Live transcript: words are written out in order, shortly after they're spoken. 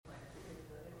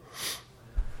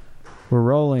We're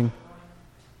rolling.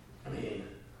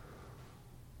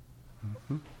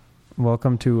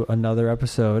 Welcome to another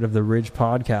episode of the Ridge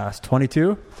Podcast.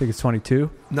 22? I think it's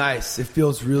 22. Nice. It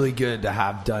feels really good to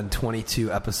have done 22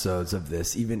 episodes of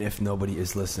this, even if nobody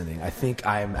is listening. I think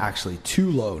I am actually too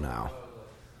low now.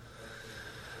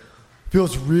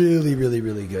 Feels really, really,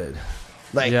 really good.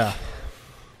 Yeah.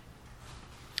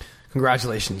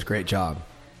 Congratulations. Great job.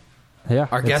 Yeah.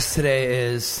 Our guest today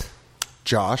is...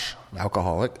 Josh,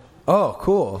 alcoholic. Oh,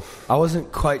 cool. I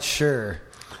wasn't quite sure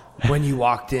when you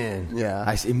walked in. Yeah.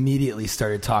 I immediately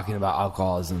started talking about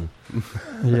alcoholism.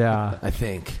 Yeah. I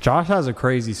think. Josh has a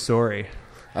crazy story.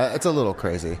 It's a little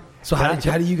crazy. So how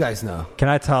do you guys know? Can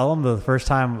I tell him the first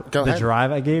time, Go the ahead.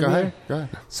 drive I gave Go you? ahead. Go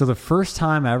ahead. So the first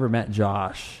time I ever met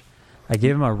Josh, I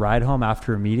gave him a ride home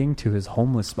after a meeting to his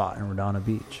homeless spot in Redondo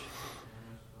Beach.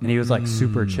 And he was like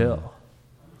super chill.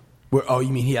 Oh, you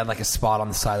mean he had like a spot on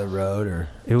the side of the road, or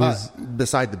It was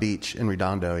Beside the beach in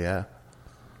Redondo, yeah.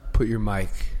 put your mic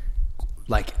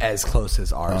like as close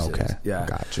as ours Okay. is? Yeah.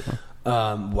 Gotcha.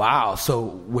 Wow. So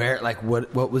where, like,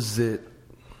 what was it?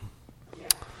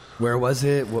 Where was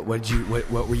it? What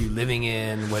were you living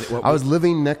in? What I was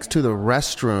living next to the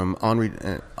restroom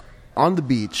on the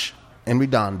beach in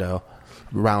Redondo,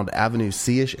 around Avenue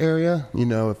C-ish area. You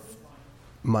know if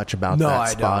much about No, that I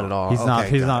spot don't. at all? He's not.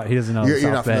 Okay, He's got not. it. He doesn't know. You're the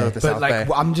not South familiar Bay. with the But South like,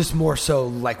 Bay. I'm just more so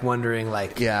like wondering,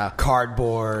 like, Yeah.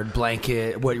 cardboard,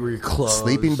 blanket. What were your clothes?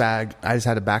 Sleeping bag. I just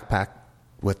had a backpack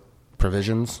with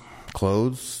provisions,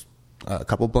 clothes, a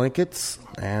couple blankets,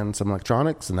 and some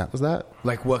electronics, and that was that.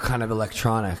 Like, what kind of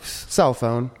electronics? Cell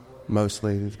phone,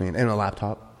 mostly, and a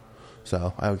laptop.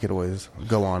 So I could always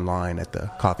go online at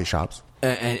the coffee shops.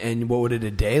 And what would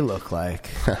a day look like?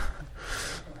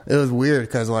 It was weird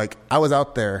because, like, I was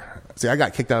out there. See, I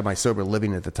got kicked out of my sober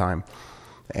living at the time.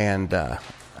 And I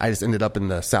just ended up in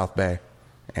the South Bay.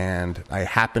 And I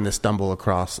happened to stumble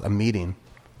across a meeting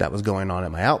that was going on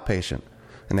at my outpatient.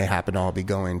 And they happened to all be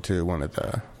going to one of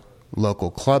the local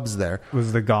clubs there.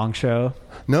 Was the Gong Show?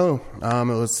 No, it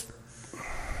was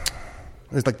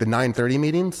like the 9:30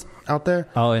 meetings out there.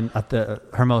 Oh, and at the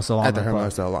Hermosa Alano At the Club.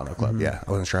 Hermosa Alano Club, yeah. I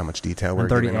wasn't sure how much detail we're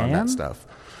 9:30 giving on a.m.? that stuff.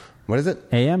 What is it?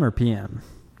 AM or PM?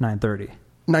 9:30.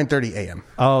 9:30 a.m.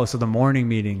 Oh, so the morning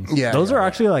meetings. Yeah, Those yeah, are yeah.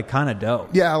 actually like kind of dope.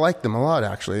 Yeah, I liked them a lot,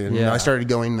 actually. And Yeah. I started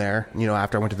going there,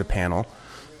 after I went to the panel.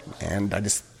 And I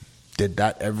just did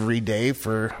that every day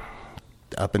for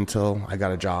up until I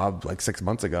got a job like 6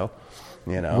 months ago.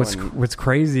 What's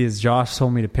crazy is Josh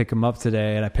told me to pick him up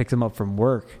today, and I picked him up from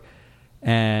work.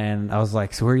 And I was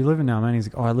like, "So where are you living now, man?" He's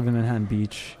like, "Oh, I live in Manhattan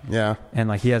Beach." Yeah, And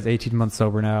like he has 18 months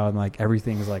sober now, and like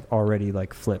everything is like already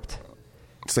like flipped.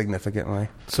 significantly.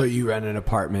 So you rent an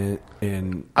apartment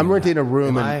in... I'm renting a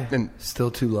room Am I and still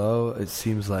too low? It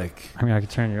seems like... I mean, I could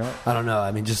turn you up. I don't know.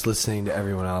 I mean, just listening to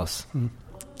everyone else. you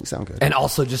sound good. And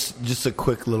also, just a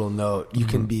quick little note. You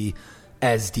can be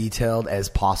as detailed as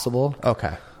possible.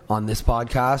 Okay. On this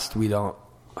podcast, we don't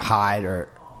hide or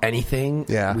anything.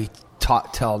 Yeah. We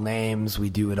tell names. We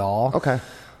do it all. Okay.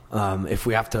 If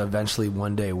we have to eventually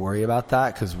one day worry about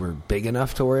that, because we're big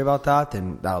enough to worry about that,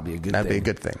 then that'll be a good That'd thing. be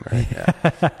a good thing, right?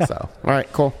 Yeah. So, all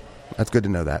right, cool. That's good to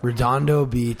know that. Redondo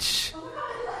Beach,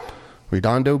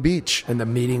 Redondo Beach, and the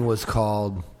meeting was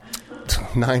called...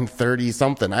 9:30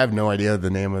 something. I have no idea the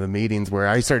name of the meetings where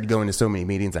I started going to so many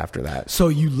meetings after that. So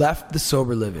you left the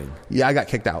sober living. Yeah, I got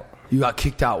kicked out. You got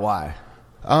kicked out. Why?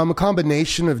 A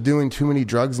combination of doing too many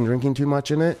drugs and drinking too much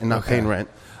in it and not paying rent.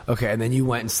 Okay, and then you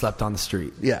went and slept on the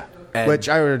street. Yeah. And- Which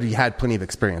I already had plenty of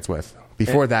experience with.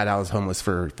 Before that, I was homeless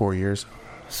for 4 years.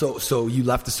 So you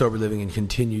left the sober living and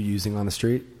continued using on the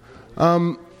street?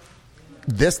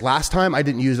 This last time, I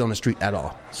didn't use on the street at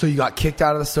all. So you got kicked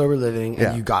out of the sober living and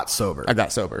Yeah. you got sober. I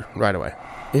got sober right away.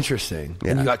 Interesting.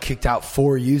 Yeah. And you got kicked out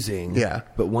for using. Yeah.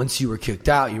 But once you were kicked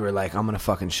out, you were like, I'm going to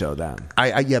fucking show them.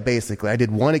 Yeah, basically. I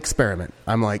did one experiment.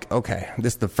 I'm like, okay,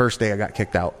 this is the first day I got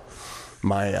kicked out.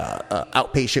 My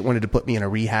outpatient wanted to put me in a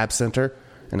rehab center.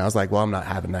 And I was like, well, I'm not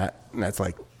having that. And that's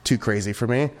like too crazy for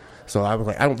me. So I was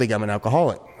like, I don't think I'm an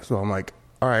alcoholic. So I'm like,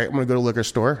 all right, I'm going to go to a liquor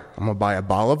store. I'm going to buy a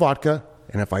bottle of vodka.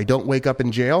 And if I don't wake up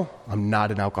in jail, I'm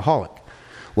not an alcoholic.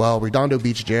 Well, Redondo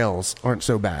Beach jails aren't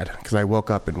so bad because I woke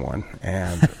up in one.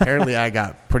 And apparently I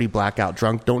got pretty blackout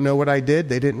drunk. Don't know what I did.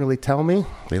 They didn't really tell me.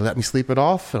 They let me sleep it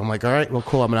off. And I'm like, all right, well,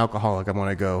 cool. I'm an alcoholic. I'm going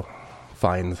to go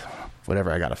find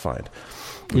whatever I got to find.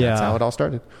 And Yeah. That's how it all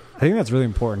started. I think that's really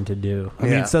important to do. I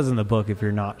mean, Yeah. it says in the book if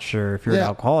you're not sure if you're an Yeah.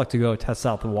 alcoholic to go test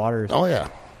out the waters. Oh, yeah.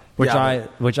 Which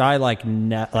Yeah, I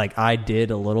like I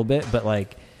did a little bit, but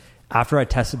like after I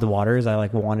tested the waters, I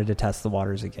like wanted to test the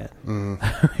waters again.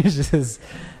 It's just,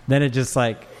 then it just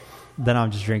like then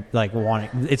I'm just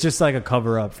wanting. It's just like a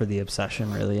cover up for the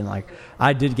obsession, really. And like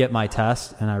I did get my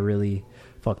test, and I really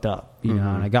fucked up, you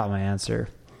know, and I got my answer.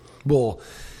 Well,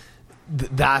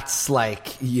 that's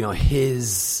like, you know,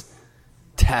 his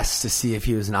test to see if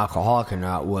he was an alcoholic or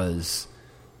not was,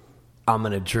 I'm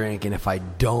going to drink, and if I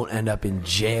don't end up in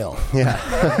jail. Yeah.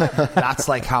 That's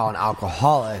like how an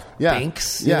alcoholic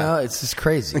thinks. You know? It's just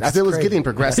crazy. Because it was getting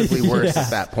progressively worse at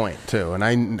that point, too.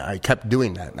 And I kept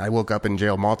doing that. And I woke up in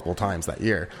jail multiple times that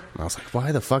year. And I was like,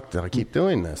 why the fuck did I keep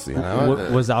doing this? You know?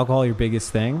 Was alcohol your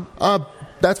biggest thing?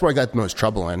 That's where I got the most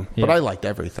trouble in. But I liked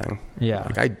everything. Yeah.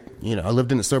 Like I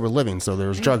lived in a sober living, so there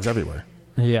was drugs everywhere.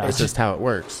 Yeah. It's just how it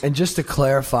works. And just to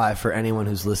clarify for anyone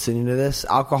who's listening to this,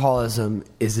 alcoholism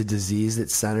is a disease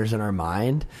that centers in our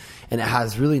mind, and it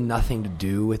has really nothing to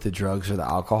do with the drugs or the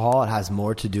alcohol. It has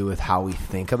more to do with how we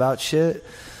think about shit.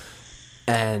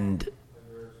 And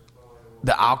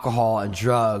the alcohol and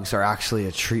drugs are actually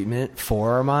a treatment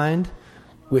for our mind,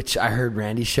 which I heard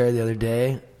Randy share the other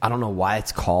day. I don't know why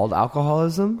it's called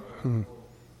alcoholism.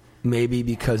 Maybe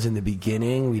because in the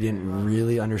beginning we didn't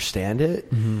really understand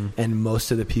it, and most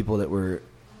of the people that were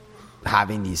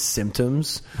having these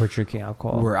symptoms We're drinking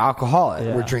alcohol. were alcoholic.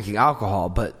 Yeah. We're drinking alcohol,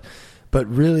 but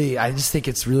really, I just think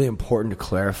it's really important to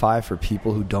clarify for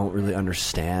people who don't really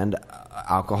understand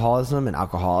alcoholism and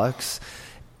alcoholics,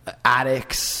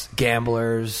 addicts,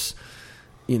 gamblers,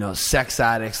 you know, sex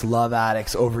addicts, love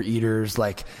addicts, overeaters.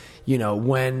 Like, you know,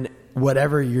 when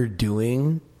whatever you're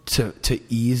doing to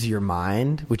ease your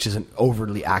mind, which is an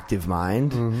overly active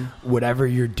mind, whatever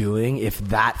you're doing, if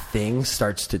that thing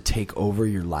starts to take over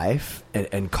your life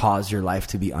and cause your life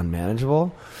to be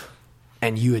unmanageable,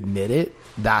 and you admit it,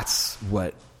 that's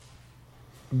what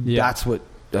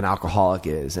an alcoholic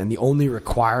is. And the only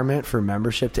requirement for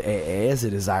membership to AA is a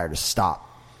desire to stop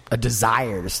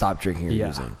drinking or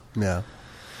using. Yeah.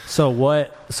 So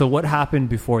what happened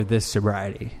before this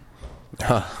sobriety?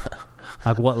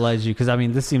 Like what led you? Because I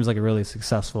mean, this seems like a really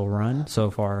successful run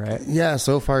so far, right? Yeah,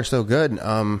 so far so good.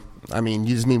 I mean,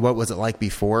 you just mean what was it like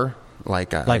before?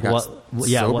 Like I got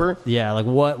sober?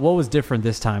 What was different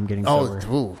this time getting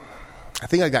sober? I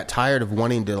think I got tired of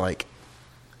wanting to, like,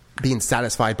 being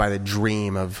satisfied by the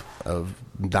dream of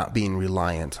not being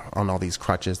reliant on all these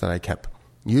crutches that I kept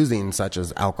using, such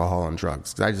as alcohol and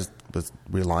drugs. 'Cause I just was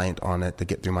reliant on it to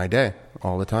get through my day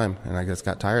all the time, and I just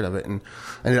got tired of it, and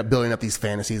I ended up building up these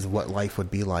fantasies of what life would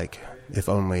be like if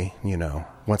only, you know,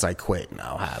 once I quit and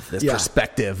I'll have this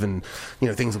perspective, and, you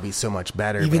know, things will be so much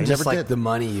better. Even just like the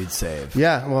money you'd save.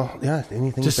 Yeah, well, yeah,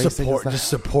 anything. Just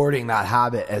supporting that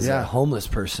habit as a homeless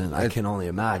person, I can only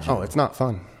imagine. Oh, it's not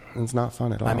fun. It's not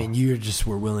fun at all. I mean, you just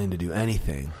were willing to do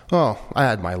anything. Oh, I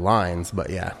had my lines, but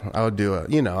yeah, I would do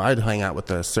I'd hang out with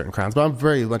certain crowds, but I'm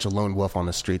very much a lone wolf on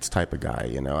the streets type of guy,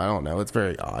 you know. I don't know. It's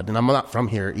very odd. And I'm not from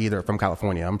here either, from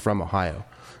California. I'm from Ohio.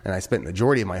 And I spent the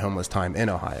majority of my homeless time in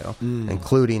Ohio,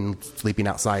 including sleeping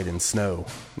outside in snow,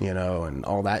 you know, and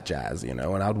all that jazz, you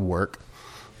know. And I would work,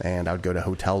 and I would go to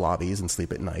hotel lobbies and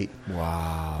sleep at night.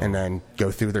 Wow. And then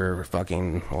go through their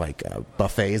fucking, like,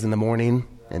 buffets in the morning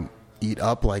and eat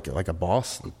up like a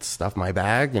boss, and stuff my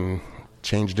bag and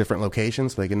change different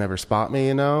locations so they could never spot me,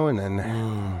 you know, and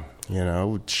then, you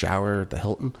know, shower at the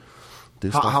Hilton.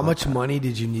 How much money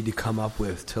did you need to come up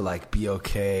with to, like, be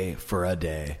okay for a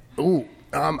day? Ooh,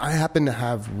 I happen to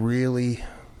have really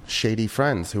shady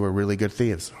friends who are really good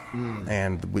thieves.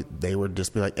 And they would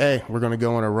just be like, hey, we're going to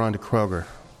go on a run to Kroger.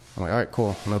 I'm like, all right,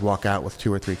 cool. And I'd walk out with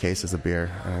 2 or 3 cases of beer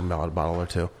and a bottle or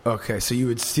 2. Okay, so you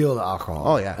would steal the alcohol.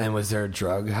 Oh, yeah. And was there a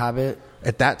drug habit?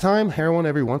 At that time, heroin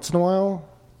every once in a while,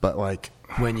 but like...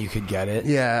 When you could get it?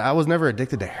 Yeah, I was never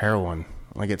addicted to heroin.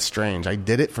 Like, it's strange. I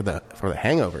did it for the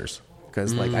hangovers.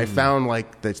 Because, like, I found,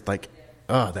 like,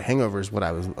 the hangover is what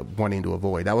I was wanting to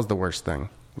avoid. That was the worst thing.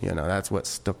 You know, that's what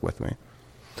stuck with me.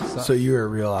 So you were a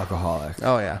real alcoholic?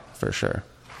 Oh, yeah, for sure.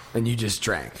 And you just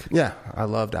drank? Yeah, I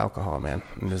loved alcohol, man.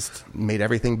 And just made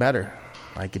everything better.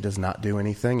 I could just not do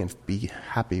anything and be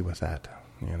happy with that,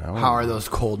 you know? How are those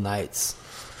cold nights?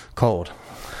 Cold.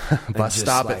 Bus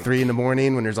stop at 3 a.m.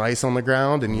 when there's ice on the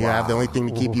ground, and you have the only thing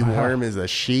to keep you warm is a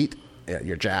sheet,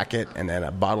 your jacket, and then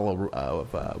a bottle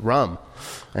of rum.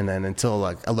 And then until,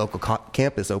 like, a local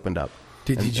campus opened up.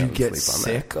 Did you get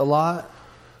sick a lot?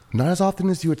 Not as often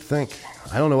as you would think.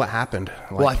 I don't know what happened.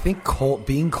 Like, well, I think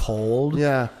being cold.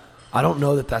 Yeah. I don't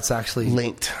know that that's actually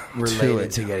linked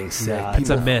related to getting sick. Nah, it's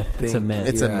a myth. It's a myth.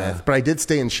 It's a myth. But I did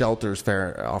stay in shelters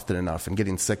fair often enough, and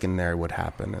getting sick in there would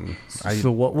happen. And so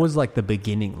what was, like, the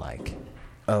beginning like?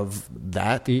 Of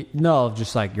that? No, of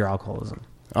just, like, your alcoholism.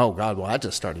 Oh, God. Well, I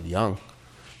just started young.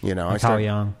 You know, Like how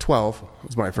young? 12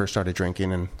 was when I first started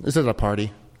drinking, and this is at a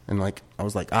party. And, like, I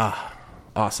was like,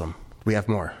 awesome. we have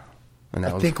more. And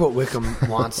I think what Wickham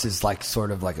wants is like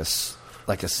sort of like a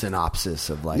synopsis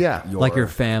of like your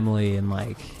family and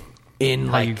like in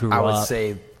how like you grew I would up.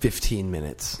 say 15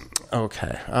 minutes.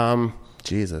 Okay.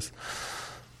 Jesus.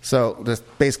 So that's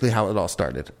basically how it all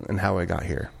started and how I got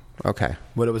here. Okay.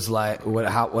 What it was like, what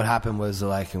happened was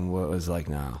like, and what it was like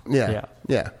now.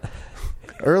 Yeah.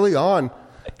 Early on,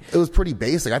 it was pretty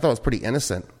basic. I thought it was pretty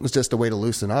innocent. It was just a way to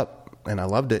loosen up, and I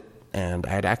loved it, and I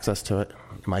had access to it.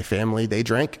 My family, they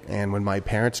drank, and when my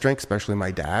parents drank, especially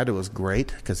my dad, it was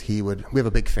great because we have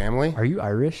a big family. Are you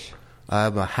Irish?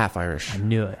 I'm a half Irish. I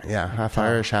knew it. Yeah, half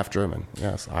Irish, half German.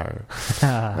 Yes, Irish.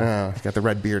 Got the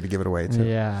red beard to give it away, too.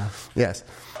 Yeah. Yes.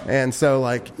 And so,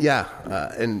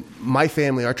 and my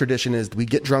family, our tradition is we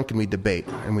get drunk and we debate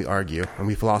and we argue and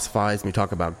we philosophize and we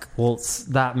talk about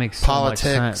that makes so politics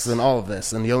much sense. and all of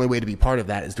this. And the only way to be part of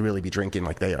that is to really be drinking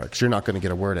like they are, because you're not going to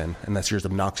get a word in unless you're as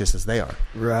obnoxious as they are.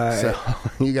 Right. So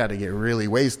you got to get really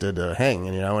wasted to hang,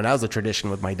 and that was a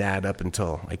tradition with my dad up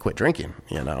until I quit drinking.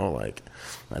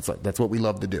 That's what we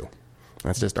love to do.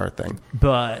 That's just our thing.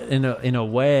 But in a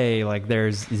way, like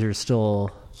there's still,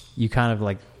 you kind of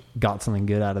like got something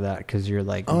good out of that because you're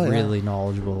like really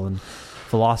knowledgeable in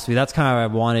philosophy. That's kind of why I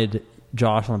wanted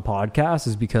Josh on the podcast,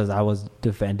 is because I was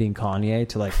defending Kanye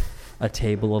to like a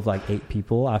table of like 8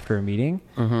 people after a meeting,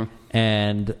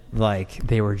 and like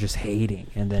they were just hating,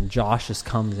 and then Josh just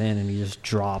comes in and he just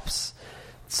drops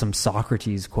some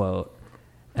Socrates quote,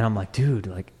 and I'm like, dude,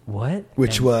 like what?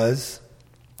 Which was?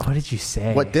 What did you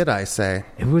say? What did I say?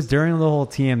 It was during the whole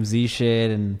TMZ shit,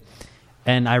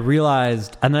 and I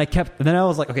realized, and then I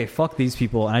was like, okay, fuck these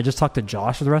people, and I just talked to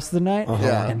Josh for the rest of the night,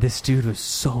 and this dude was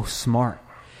so smart.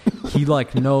 He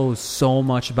like knows so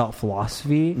much about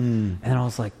philosophy, and I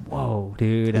was like, whoa,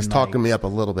 dude. He's talking me up a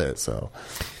little bit, so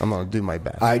I'm gonna do my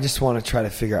best. I just want to try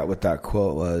to figure out what that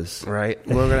quote was. Right,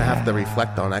 we're gonna have to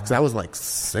reflect on that, because that was like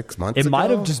 6 months ago. It might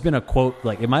have just been a quote,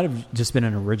 like it might have just been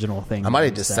an original thing. I might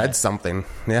have just said something.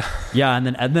 Yeah,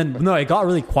 and then no, it got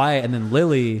really quiet, and then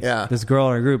Lily, this girl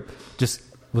in our group, just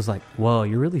was like, whoa,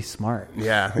 you're really smart.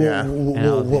 What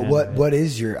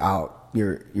is your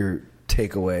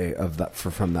takeaway of that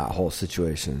from that whole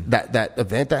situation? That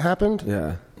event that happened?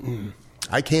 Yeah.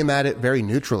 I came at it very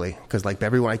neutrally, because like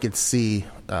everyone, I could see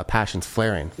passions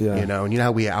flaring. Yeah. And you know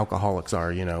how we alcoholics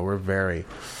are. We're very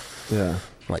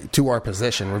like to our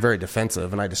position. We're very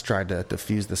defensive, and I just tried to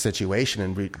diffuse the situation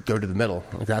and go to the middle.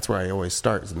 Like that's where I always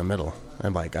start, is in the middle.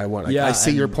 And like I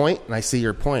see your point, and I see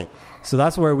your point. So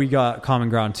that's where we got common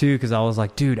ground too, because I was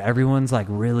like, dude, everyone's like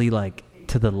really like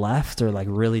to the left or like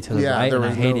really to the right, and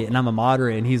I hate it, and I'm a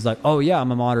moderate, and he's like, oh yeah,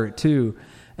 I'm a moderate too,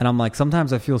 and I'm like,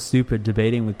 sometimes I feel stupid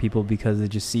debating with people because they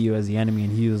just see you as the enemy,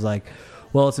 and he was like,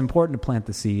 well, it's important to plant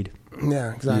the seed.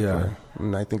 Yeah, exactly.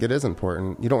 And I think it is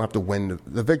important. You don't have to win.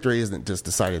 The victory isn't just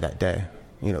decided that day.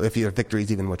 If your victory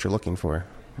is even what you're looking for,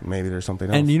 maybe there's something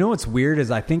else. And what's weird is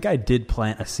I think I did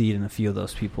plant a seed in a few of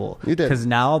those people. You did. Because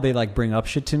now they like bring up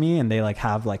shit to me, and they like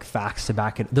have like facts to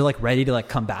back it. They're like ready to like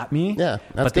combat me. Yeah,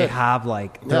 but they have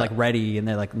like, they're like ready, and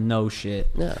they're like, no shit.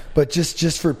 Yeah. But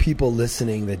just for people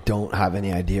listening that don't have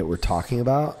any idea what we're talking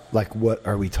about, like what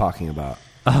are we talking about?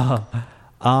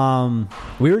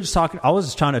 We were just talking, I was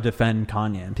just trying to defend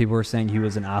Kanye, and people were saying he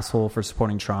was an asshole for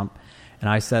supporting Trump. And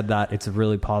I said that it's a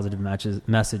really positive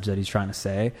message that he's trying to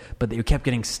say, but they kept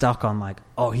getting stuck on like,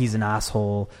 oh, he's an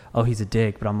asshole, oh, he's a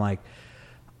dick. But I'm like,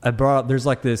 there's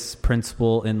like this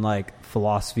principle in like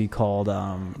philosophy called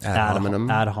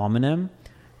ad hominem,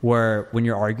 where when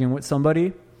you're arguing with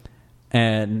somebody,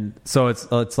 and so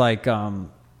it's like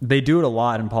they do it a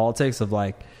lot in politics of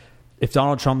like, if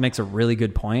Donald Trump makes a really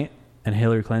good point and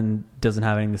Hillary Clinton doesn't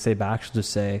have anything to say back, she'll just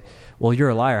say, well, you're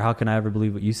a liar. How can I ever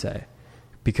believe what you say?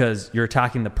 Because you're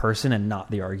attacking the person and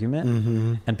not the argument.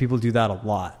 Mm-hmm. And people do that a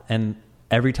lot. And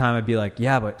every time I'd be like,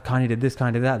 yeah, but Kanye did this,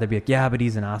 Kanye did that. They'd be like, yeah, but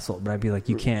he's an asshole. But I'd be like,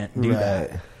 you can't do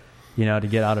that, to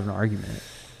get out of an argument.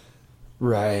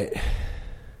 Right.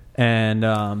 And,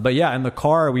 but yeah, in the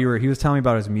car, he was telling me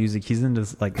about his music. He's into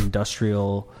like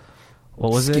industrial,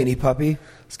 what was Skinny Puppy?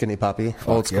 Skinny Puppy.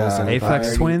 Old school.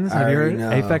 Aphex Twins. Have you heard?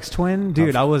 Aphex Twin?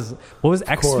 Dude, what was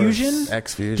X Fusion?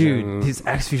 X Fusion. Dude, his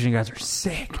X Fusion guys are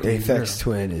sick. Dude. Aphex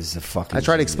Twin is a fucking... I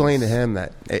tried to explain to him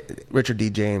that Richard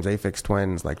D. James, Aphex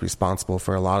Twin, is like responsible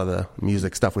for a lot of the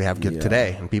music stuff we have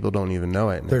today, and people don't even know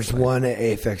it. There's one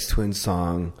Aphex Twin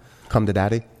song. Come to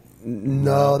Daddy?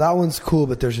 No, that one's cool,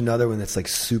 but there's another one that's like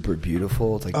super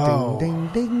beautiful. It's like ding,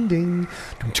 ding, ding, ding.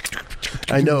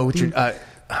 I know what you're...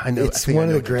 I know, it's one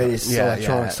of the greatest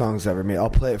electronic songs ever made. I'll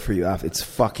play it for you. It's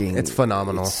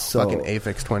phenomenal. It's fucking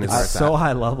Aphex Twin is so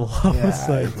high level.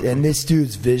 And this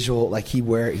dude's visual, like he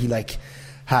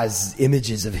has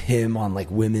images of him on like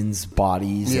women's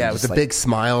bodies. Yeah, and with just, the like, big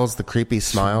smiles, the creepy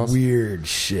smiles. weird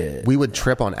shit. We would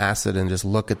trip on acid and just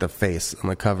look at the face on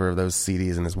the cover of those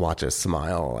CDs and just watch us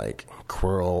smile, like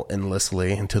curl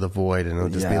endlessly into the void, and it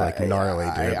would just be like gnarly,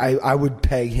 dude. I would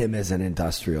peg him as an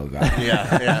industrial guy.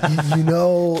 Yeah. You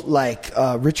know, like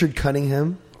Richard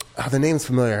Cunningham. Oh, the name's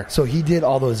familiar. So he did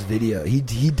all those videos.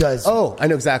 He does. Oh, I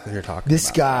know exactly what you're talking This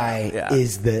about. guy Yeah.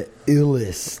 is the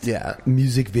illest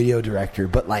music video director,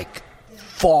 but like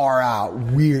far out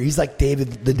weird. He's like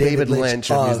David Lynch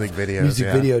of of music videos, music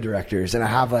video directors. And I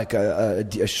have like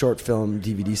a short film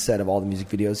DVD set of all the music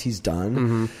videos he's done.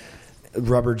 Mm-hmm.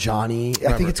 Rubber Johnny.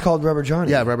 I think it's called Rubber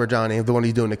Johnny. Yeah, Rubber Johnny, the one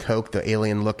he's doing the coke, the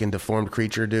alien-looking deformed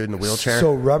creature dude in the wheelchair.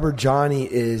 So Rubber Johnny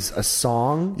is a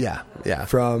song. Yeah.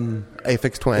 From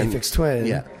Aphex Twin. Aphex Twin.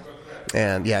 Yeah.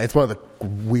 And yeah, it's one of the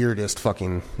weirdest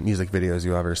fucking music videos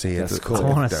you ever see. That's It's cool. I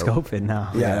want to dope. scope it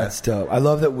now. Yeah, that's dope. I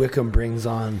love that Wickham brings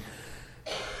on.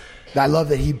 I love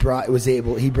that he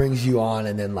brings you on,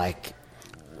 and then like,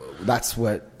 that's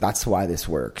why this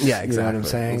works. Yeah, You know what I'm exactly,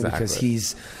 saying? exactly. Because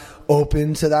he's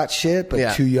open to that shit, but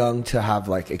Yeah. too young to have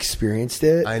like experienced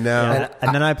it. I know. Yeah,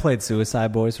 and then I played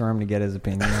Suicide Boys for him to get his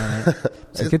opinion on it.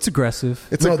 It's aggressive.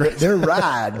 It's No, a great... they're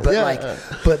rad, but Yeah.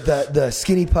 but the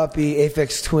Skinny Puppy,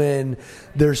 Aphex Twin,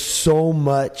 there's so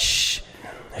much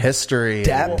history,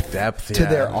 depth to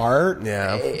their art.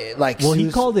 Yeah. Like, Well, he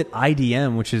called it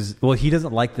IDM, which is he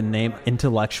doesn't like the name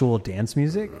intellectual dance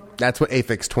music, That's what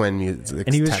Aphex Twin music.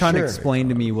 and he was trying to Sure. explain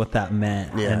to me what that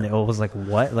meant, Yeah. and it was like,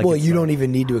 what? Like, well, it's you like don't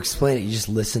even need to explain it. You just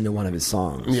listen to one of his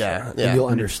songs. Yeah, yeah. And you'll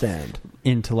understand.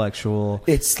 intellectual.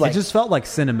 It's like- it just felt like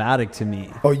cinematic to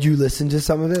me. Oh, you listened to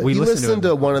some of it? We You listened to listened it.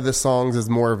 to one of the songs as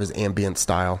more of his ambient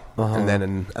style, and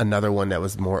then another one that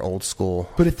was more old school.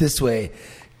 Put it this way,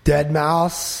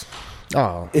 Deadmau5.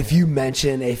 Oh, If you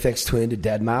mention Aphex Twin to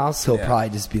Deadmau5, he'll Yeah. probably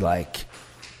just be like,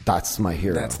 "That's my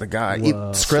hero." that's the guy.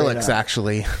 Whoa. Skrillex Straight up.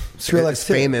 actually, Skrillex is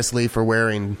too. famously for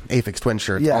wearing Aphex Twin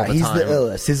shirts Yeah, all the he's time. the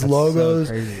illest. His That's logos,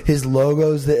 so crazy. his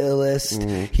logo's the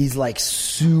illest. He's like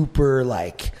super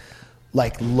like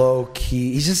low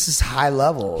key. He's just this high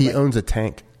level. He Like, owns a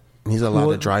tank. He's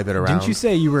allowed to drive it around. Didn't you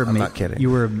say you were? I'm not kidding. You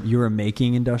were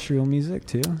making industrial music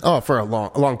too. Oh, for a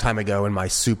long time ago in my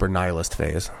super nihilist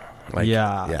phase. Like,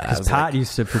 Yeah, I because was Pat like-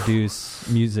 used to produce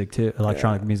music too,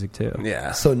 electronic music too.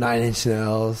 Yeah. so 9 Inch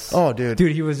Nails. Oh, dude.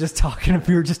 Dude, we were just talking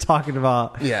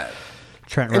about Yeah.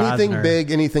 Trent Anything Reznor.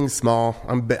 big, anything small.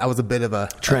 I was a bit of a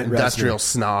Trent industrial Reznor.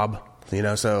 snob.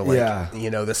 So like, Yeah.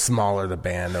 the smaller the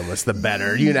band, almost the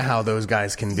better. You know how those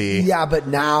guys can be. Yeah, but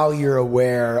now you're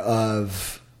aware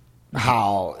of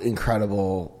how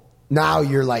incredible. Now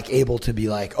you're like able to be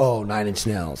like, oh, 9 Inch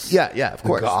Nails. Yeah, of The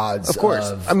course. gods of course.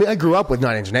 of- I mean, I grew up with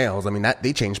 9 Inch Nails. I mean,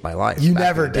 they changed my life. You back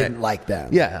never in the day. didn't like them.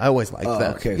 Yeah, I always liked Oh,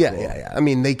 them. okay, yeah, cool. yeah. I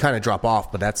mean, they kind of drop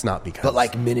off, but that's not because. But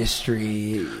like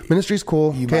Ministry's Ministry's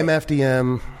cool. You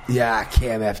KMFDM. yeah,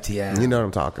 KMFDM. You know what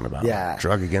I'm talking about. Yeah,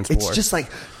 Drug Against it's War. just like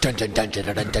dun, dun, dun, dun,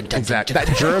 dun, dun, dun, Exactly. dun,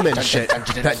 That German dun, shit. dun,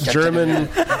 dun, dun, That dun, dun, German.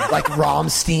 dun, dun, like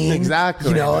Rammstein. Exactly.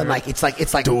 You know, and like it's like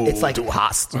Du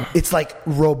hast. it's like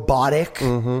robotic,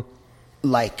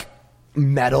 like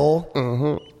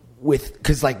metal. With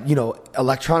because like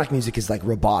electronic music is like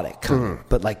robotic,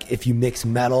 but like if you mix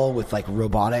metal with like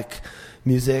robotic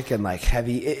music and like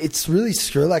heavy, it's really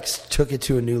Skrillex took it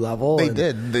to a new level. They and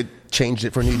did. They changed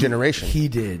it for a new generation. He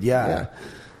did, yeah.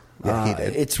 Yeah, he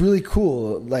did. It's really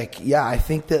cool. Like, yeah, I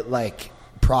think that like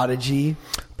Prodigy.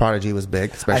 Prodigy was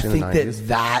big, I especially think in the 90s.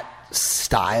 that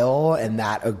style and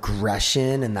that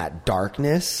aggression and that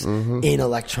darkness in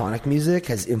electronic music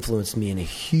has influenced me in a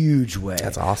huge way.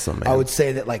 That's awesome, man. I would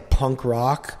say that like punk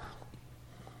rock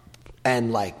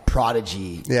and like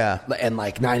Prodigy, Yeah. and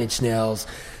like 9 Inch Nails,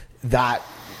 that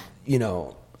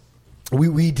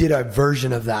we did a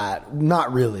version of that.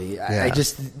 Not really. I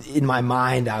just in my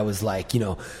mind I was like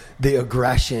the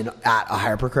aggression at a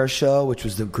Hypercar show, which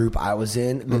was the group I was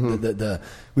in. The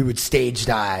we would stage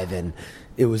dive and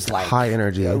it was like High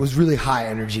energy. It was really high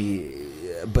energy,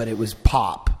 but it was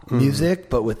pop music,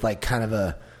 but with like kind of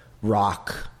a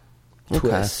rock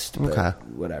twist. But Okay.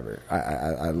 whatever.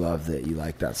 I love that you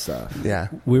like that stuff. Yeah.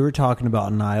 We were talking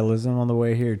about nihilism on the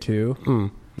way here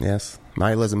too. Yes.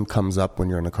 Nihilism comes up when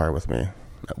you're in a car with me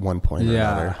at one point or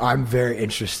Yeah. another. I'm very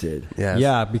interested. Yes.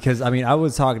 Yeah, because I mean, I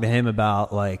was talking to him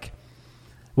about like,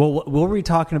 well, what were we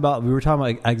talking about? We were talking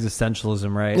about like,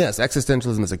 existentialism, right? Yes,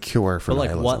 existentialism is a cure for But like,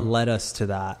 nihilism. what led us to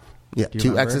that? Yeah, Do you to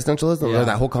remember? existentialism Yeah. or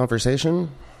that whole conversation?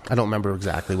 I don't remember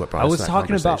exactly what brought I us was to that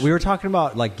talking about. conversation. We were talking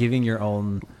about like giving your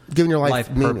own Giving your life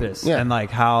meaning. purpose, Yeah. and like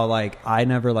how like I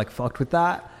never like fucked with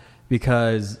that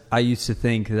because I used to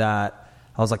think that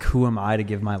I was like, who am I to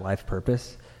give my life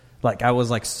purpose? Like I was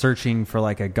like searching for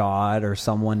like a God or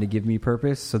someone to give me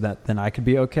purpose so that then I could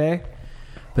be okay.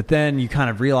 But then you kind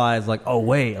of realize like, oh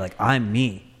wait, like I'm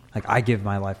me. Like I give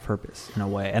my life purpose in a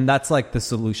way. And that's like the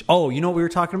solution. Oh, you know what we were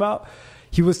talking about?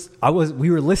 We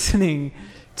were listening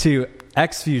to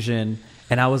X Fusion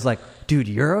and I was like, dude,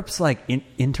 Europe's like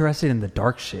interested in the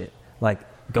dark shit. Like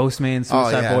Ghostman,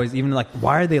 Suicide Boys, even like,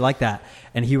 why are they like that?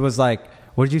 And he was like,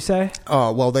 what did you say?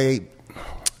 Oh, well,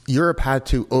 Europe had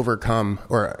to overcome,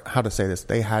 or how to say this,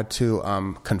 they had to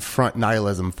confront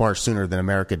nihilism far sooner than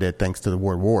America did, thanks to the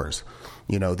world wars.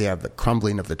 You know, they have the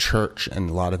crumbling of the church and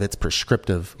a lot of its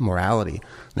prescriptive morality.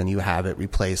 Then you have it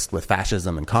replaced with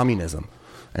fascism and communism.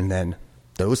 And then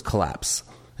those collapse.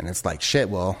 And it's like, shit,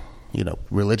 well, you know,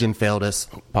 religion failed us,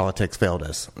 politics failed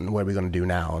us. And what are we going to do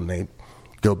now? And they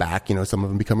go back, you know, some of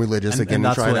them become religious again and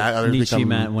that's try what that. Others Nietzsche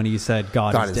meant when he said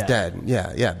God is dead.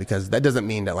 Yeah, because that doesn't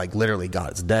mean that like literally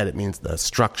God is dead. It means the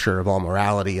structure of all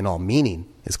morality and all meaning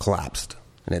is collapsed.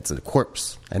 And it's a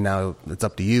corpse, and now it's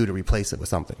up to you to replace it with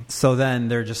something. So then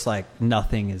they're just like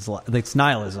nothing is it's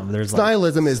nihilism.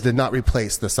 Nihilism is to not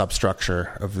replace the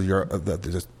substructure of your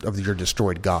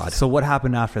destroyed God. So what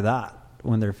happened after that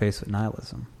when they're faced with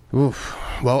nihilism? Oof.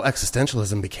 Well,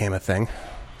 existentialism became a thing.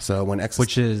 So when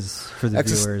which is for the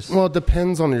viewers. Well, it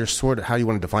depends on your sort of how you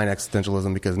want to define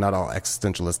existentialism, because not all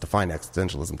existentialists define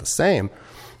existentialism the same.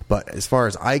 But as far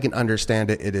as I can understand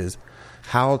it, it is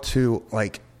how to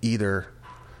like either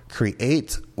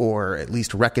create or at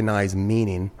least recognize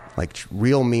meaning, like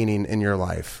real meaning in your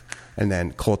life, and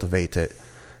then cultivate it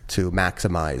to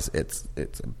maximize its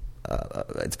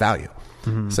value.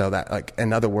 Mm-hmm. So that, like,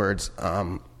 in other words,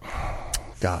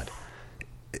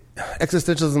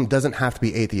 existentialism doesn't have to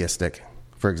be atheistic,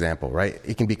 for example, right?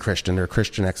 It can be Christian. There are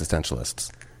Christian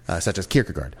existentialists, such as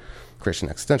Kierkegaard, Christian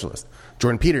existentialist.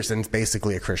 Jordan Peterson's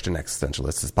basically a Christian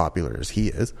existentialist, as popular as he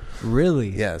is. Really?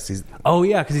 Yes.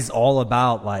 Because he's all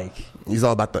about like... He's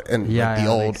all about the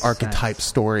old archetype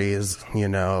stories, you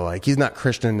know, like he's not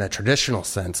Christian in the traditional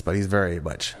sense, but he's very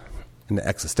much in the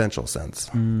existential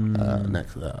sense,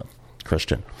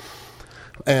 Christian.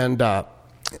 And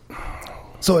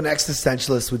so an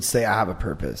existentialist would say, I have a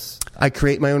purpose. I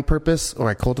create my own purpose, or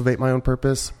I cultivate my own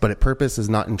purpose, but purpose is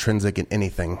not intrinsic in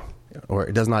anything, or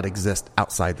it does not exist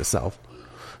outside the self.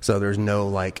 So there's no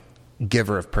like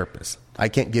giver of purpose. I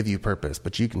can't give you purpose,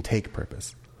 but you can take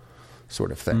purpose,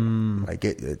 sort of thing. Like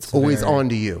it's always on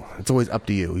to you. It's always up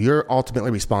to you. You're ultimately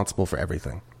responsible for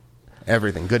everything,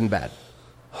 good and bad.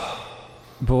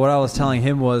 But what I was telling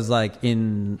him was like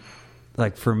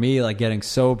for me, like getting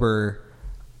sober,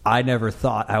 I never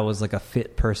thought I was like a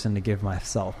fit person to give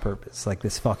myself purpose. Like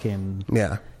this fucking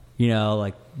you know,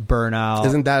 like burnout.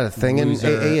 Isn't that a thing loser,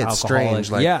 in AA? It's alcoholic.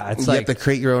 strange. Like, yeah, it's you like have to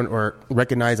create your own or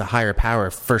recognize a higher power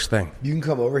first thing. You can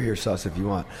come over here, Sus, if you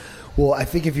want. Well, I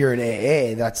think if you're in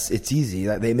AA, it's easy.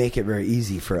 They make it very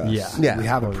easy for us. Yeah. We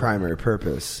have a primary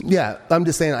purpose. Yeah, I'm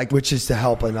just saying, like, which is to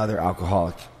help another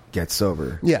alcoholic get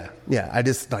sober. Yeah. I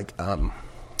just like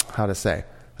how to say.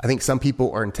 I think some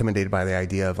people are intimidated by the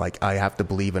idea of like I have to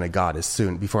believe in a God as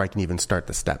soon before I can even start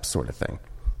the steps, sort of thing.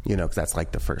 You know, because that's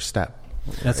like the first step.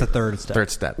 That's the third step.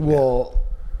 Third step. Well,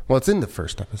 it's in the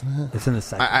first step, isn't it? It's in the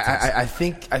second. I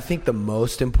think the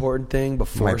most important thing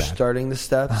before starting the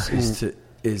steps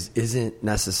isn't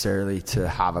necessarily to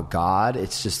have a God.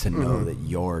 It's just to know that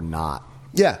you're not.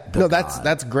 Yeah. No,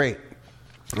 that's great.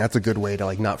 That's a good way to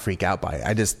like not freak out by it.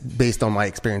 I just, based on my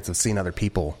experience of seeing other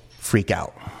people freak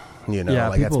out, you know,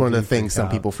 like that's one of the things some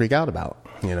people freak out about.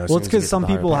 You know, well, it's because some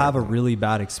people have a really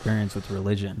bad experience with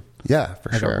religion. Yeah,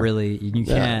 for sure. You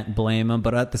can't blame them,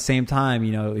 but at the same time,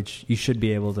 you know, you should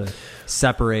be able to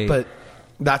separate. But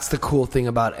that's the cool thing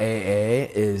about AA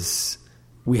is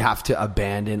we have to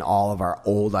abandon all of our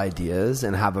old ideas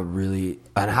and have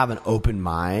an open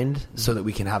mind so that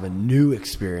we can have a new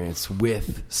experience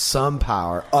with some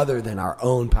power other than our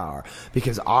own power,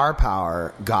 because our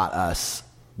power got us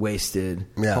wasted,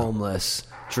 homeless,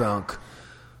 drunk.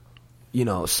 You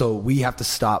know, so we have to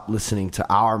stop listening to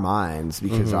our minds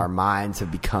because our minds have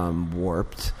become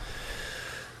warped.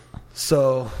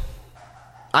 So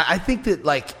I think that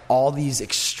like all these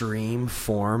extreme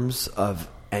forms of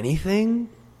anything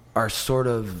are sort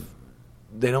of,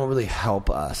 they don't really help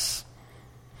us.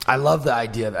 I love the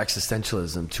idea of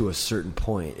existentialism to a certain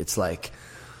point. It's like,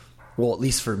 well, at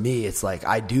least for me, it's like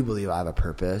I do believe I have a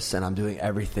purpose and I'm doing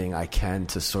everything I can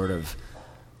to sort of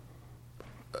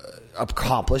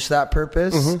accomplish that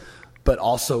purpose, but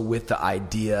also with the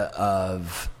idea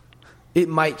of it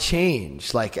might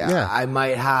change. Like I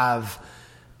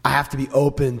have to be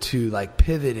open to like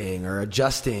pivoting or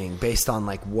adjusting based on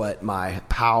like what my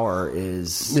power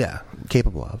is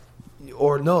capable of.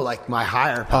 or no, like my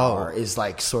higher power is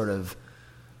like sort of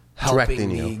helping Directing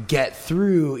me you. get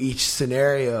through each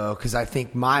scenario, because I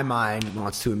think my mind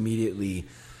wants to immediately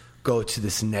go to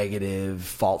this negative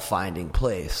fault-finding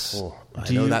place. Oh, I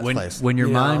Do know you, that when, place. when your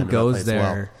Yeah. I know mind that goes place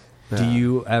there, well. do Yeah.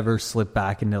 you ever slip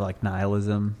back into like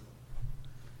nihilism?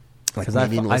 Like 'Cause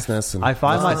meaninglessness. I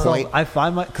find what's the myself.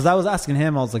 point? Because I was asking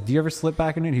him, I was like, "Do you ever slip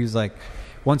back into it?" He was like,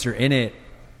 "Once you're in it,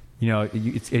 you know,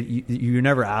 you're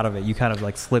never out of it. You kind of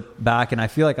like slip back." And I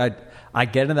feel like I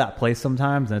get into that place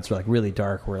sometimes, and it's like really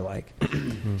dark. Where like,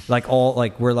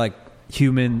 we're like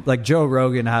human. Like Joe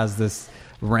Rogan has this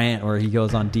rant where he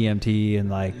goes on DMT and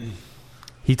like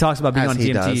he talks about being As on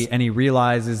he DMT, does. and he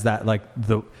realizes that like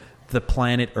the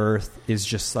planet Earth is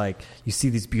just like, you see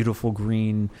these beautiful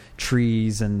green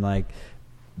trees and like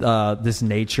this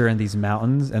nature and these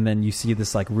mountains, and then you see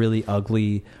this like really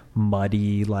ugly,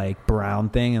 muddy, like brown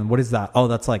thing. And what is that? Oh,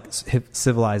 that's like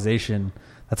civilization.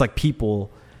 That's like people,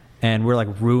 and we're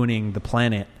like ruining the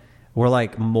planet. We're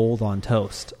like mold on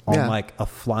toast on Yeah. like a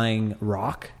flying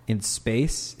rock in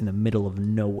space in the middle of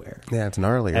nowhere. Yeah, it's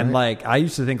gnarly, And right? like I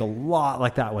used to think a lot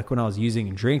like that, like when I was using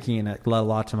and drinking, and it led a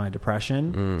lot to my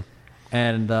depression.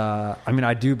 And I mean,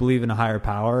 I do believe in a higher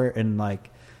power, and like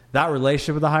that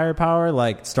relationship with the higher power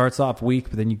like starts off weak,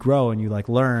 but then you grow and you like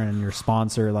learn, and your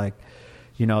sponsor like,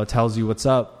 you know, tells you what's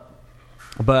up.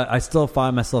 But I still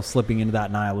find myself slipping into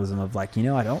that nihilism of like, you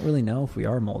know, I don't really know if we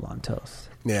are mold on toast.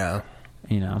 Yeah.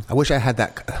 You know, I wish I had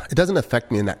that. It doesn't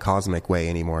affect me in that cosmic way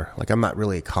anymore. Like, I'm not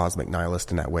really a cosmic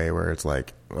nihilist in that way where it's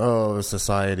like, oh,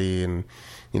 society. And,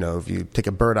 you know, if you take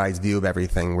a bird eye's view of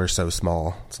everything, we're so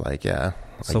small. It's like, yeah.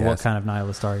 so what kind of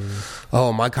nihilist are you?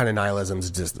 Oh, my kind of nihilism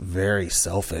is just very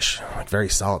selfish, like very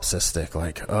solipsistic.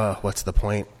 Like, what's the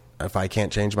point if I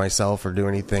can't change myself or do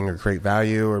anything or create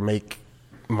value or make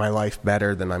my life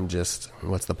better? Then I'm just,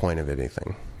 what's the point of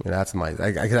anything? You know, that's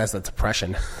I guess that's the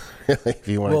depression, really, if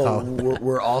you want to call it.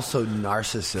 We're also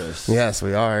narcissists. Yes,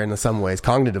 we are in some ways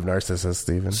cognitive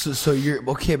narcissists, even. So you're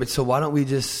okay, but so why don't we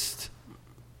just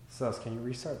Can you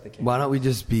restart the camera? why don't we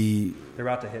just be They're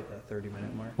about to hit the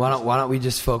 30-minute mark. why don't we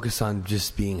just focus on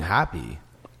just being happy?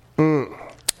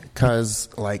 Because,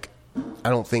 like, I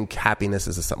don't think happiness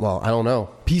is I don't know.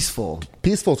 Peaceful.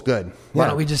 Peaceful's good. Why Yeah.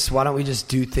 don't we just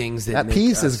do things that That make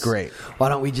peace us, is great. Why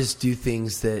don't we just do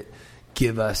things that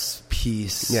give us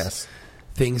peace? Yes.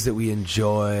 Things that we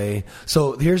enjoy.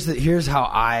 So here's how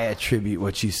I attribute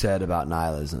what you said about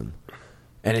nihilism.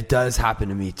 And it does happen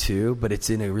to me too, but it's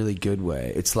in a really good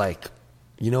way. It's like,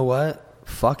 you know what?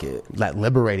 Fuck it. That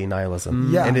liberating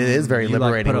nihilism. Yeah. And it is very You, like,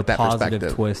 liberating put a with that positive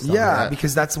perspective. twist on Yeah, it.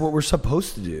 because that's what we're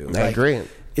supposed to do. I agree.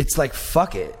 It's like,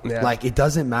 fuck it. Yeah. Like, it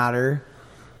doesn't matter.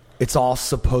 It's all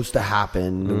supposed to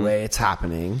happen the way it's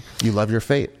happening. You love your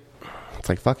fate. It's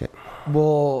like, fuck it.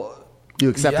 Well, You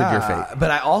accepted yeah, your fate.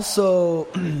 But I also,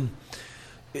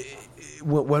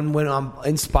 when I'm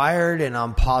inspired and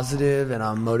I'm positive and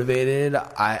I'm motivated,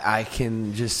 I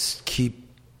can just keep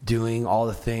doing all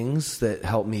the things that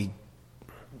help me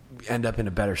end up in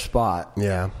a better spot.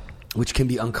 Yeah. Which can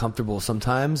be uncomfortable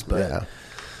sometimes, but Yeah.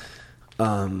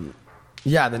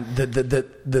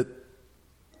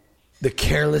 the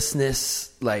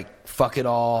carelessness, like fuck it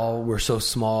all, we're so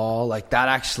small, like that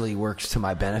actually works to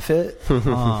my benefit.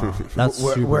 That's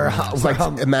Where- super where- nice. It's like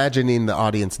I'm- imagining the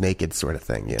audience naked sort of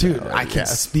thing. You Dude, know? I can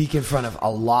Yes. speak in front of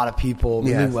a lot of people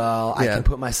really Yes. well. I Yeah. can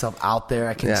put myself out there.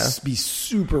 I can Yeah. be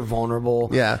super vulnerable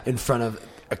Yeah. in front of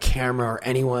a camera or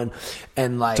anyone.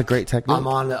 And like, It's a great technique. I'm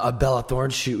on a Bella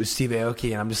Thorne shoot with Steve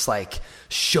Aoki, and I'm just like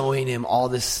showing him all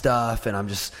this stuff, and I'm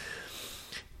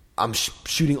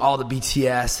shooting all the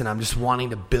BTS, and I'm just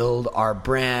wanting to build our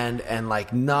brand and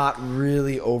like not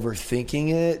really overthinking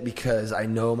it because I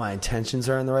know my intentions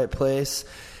are in the right place.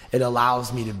 It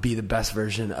allows me to be the best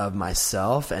version of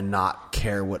myself and not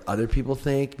care what other people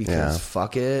think because Yeah.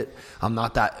 fuck it. I'm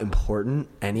not that important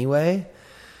anyway.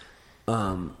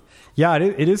 Yeah,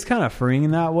 it is kind of freeing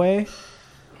in that way.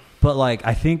 But like,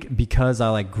 I think because I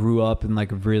like grew up in like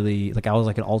really, like I was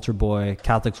like an altar boy,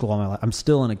 Catholic school all my life. I'm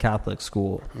still in a Catholic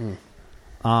school.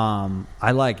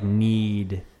 I like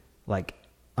need like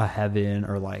a heaven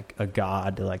or like a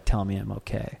God to like tell me I'm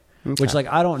okay. Which like,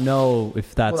 I don't know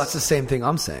if that's, Well, that's the same thing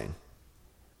I'm saying.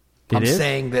 It I'm is?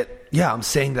 saying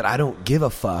that I don't give a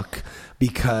fuck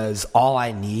because all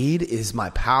I need is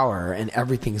my power and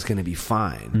everything's going to be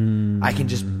fine. I can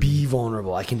just be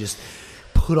vulnerable. I can just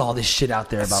put all this shit out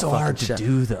there it's about so fucking hard to shit.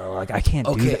 do though. Like I can't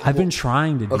do Okay, that. I've been well-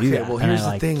 trying to do okay, that. well, and here's I, the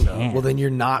like, thing, though. can't. Well, then you're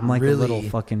not I'm like really- a little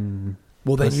fucking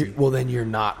Then you're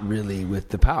not really with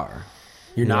the power.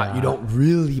 You're not. Yeah. You don't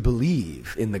really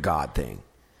believe in the God thing.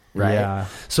 right? Yeah.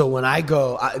 So when I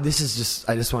go, I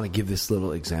just want to give this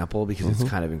little example because it's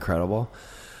kind of incredible.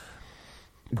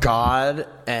 God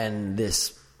and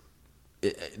this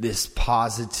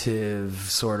positive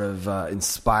sort of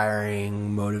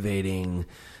inspiring, motivating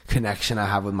connection I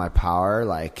have with my power,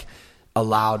 like,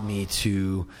 allowed me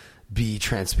to be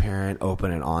transparent,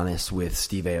 open, and honest with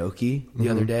Steve Aoki the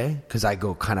other day, because I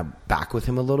go kind of back with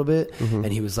him a little bit,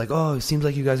 and he was like, "Oh, it seems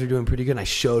like you guys are doing pretty good." And I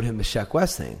showed him the Sheck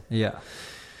West thing. Yeah.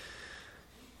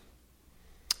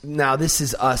 Now, this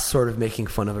is us sort of making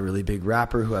fun of a really big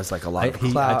rapper who has like a lot of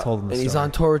clout. I told him the and he's story.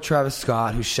 on tour with Travis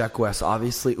Scott, who Sheck West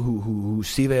obviously, who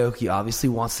Steve Aoki obviously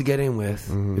wants to get in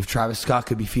with. If Travis Scott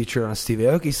could be featured on a Steve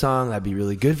Aoki song, that'd be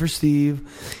really good for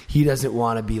Steve. He doesn't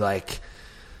want to be like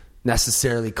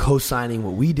necessarily co-signing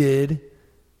what we did.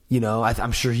 You know,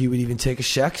 I'm sure he would even take a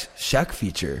Sheck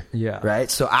feature. Yeah.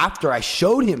 Right? So after I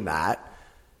showed him that,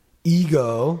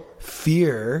 ego,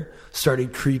 fear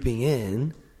started creeping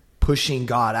in, pushing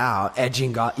God out,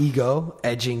 edging God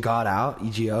out,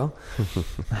 EGO.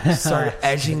 Started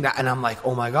edging that, and I'm like,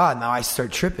 oh my God, now I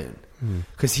start tripping.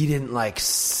 Because he didn't like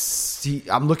see,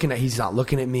 I'm looking at, he's not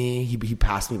looking at me. He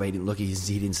passed me, but he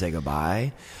didn't say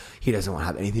goodbye. He doesn't want to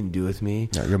have anything to do with me.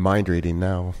 Yeah, you're mind reading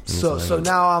now. So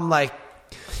now I'm like,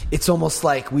 it's almost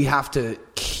like we have to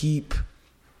keep.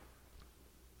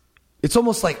 It's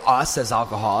almost like us as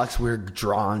alcoholics, we're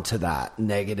drawn to that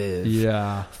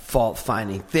negative,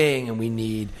 fault-finding thing, and we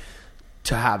need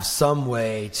to have some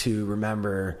way to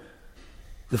remember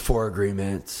the 4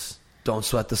 agreements. Don't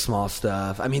sweat the small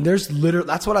stuff. I mean, there's literally,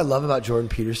 that's what I love about Jordan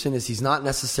Peterson, is he's not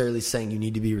necessarily saying you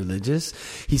need to be religious.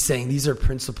 He's saying these are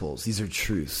principles, these are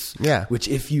truths. Yeah. Which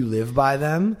if you live by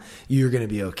them, you're going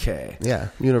to be okay. Yeah,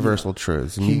 universal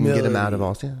truths. And you can get them out of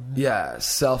all. Yeah,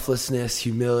 selflessness,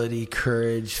 humility,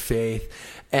 courage, faith,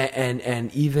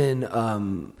 and even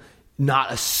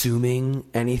not assuming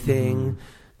anything,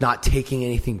 not taking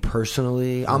anything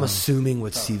personally. I'm assuming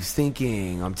what Steve's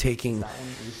thinking. I'm taking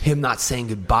him not saying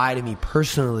goodbye to me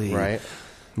personally. Right.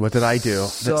 What did I do?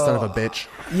 So, that son of a bitch.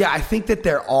 Yeah, I think that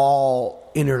they're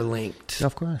all interlinked.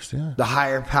 Of course, yeah. The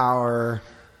higher power,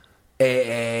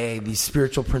 AA, these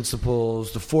spiritual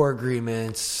principles, the 4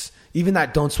 agreements, even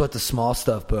that Don't Sweat the Small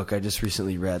Stuff book I just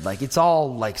recently read. Like, it's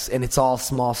all like, and it's all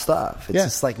small stuff. It's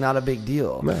just like not a big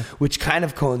deal, which kind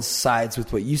of coincides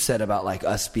with what you said about like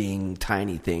us being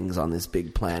tiny things on this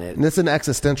big planet. And it's an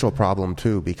existential problem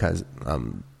too, because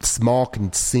small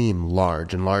can seem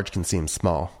large and large can seem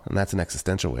small. And that's an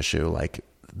existential issue. Like,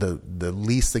 the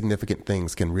least significant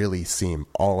things can really seem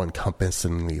all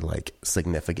encompassingly like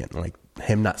significant. Like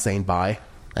him not saying bye,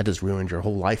 that just ruined your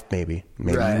whole life. Maybe you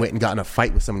went and got in a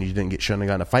fight with someone you shouldn't have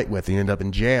gotten in a fight with. You ended up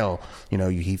in jail. You know,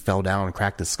 he fell down and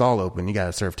cracked his skull open. You got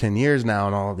to serve 10 years now,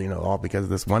 and all because of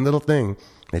this one little thing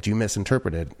that you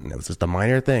misinterpreted. And it was just a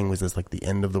minor thing. It was just like the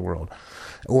end of the world,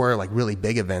 or like really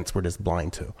big events we're just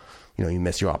blind to. You know, you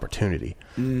miss your opportunity.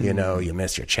 You know, you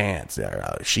miss your chance.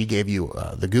 She gave you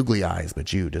the googly eyes,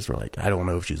 but you just were like, I don't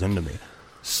know if she's into me.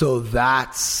 So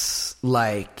that's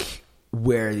like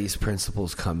where these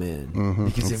principles come in,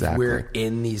 because if we're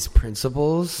in these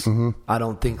principles, I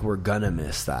don't think we're gonna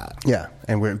miss that. Yeah,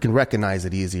 and we can recognize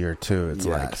it easier too. It's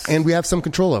like, and we have some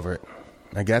control over it.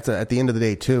 I guess at the end of the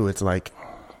day too, it's like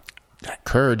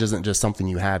courage isn't just something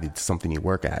you have; it's something you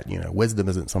work at. You know, wisdom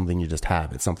isn't something you just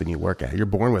have; it's something you work at. You're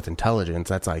born with intelligence,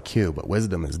 that's IQ, but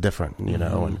wisdom is different. You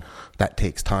know, and that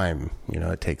takes time. You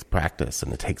know, it takes practice,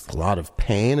 and it takes a lot of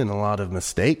pain and a lot of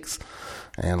mistakes.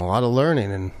 And a lot of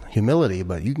learning and humility,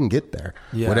 but you can get there.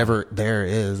 Yeah. Whatever there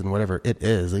is and whatever it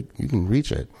is, you can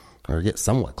reach it or get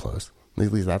somewhat close.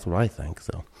 At least that's what I think.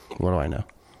 So what do I know?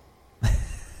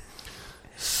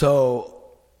 So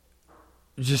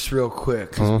just real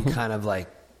quick, because we kind of like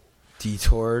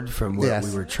detoured from what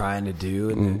we were trying to do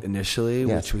initially,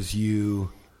 which was you.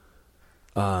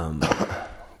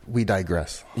 We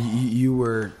digress. You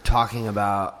were talking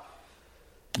about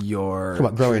your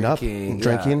growing drinking.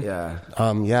 Up,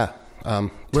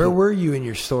 drinking. Where were you in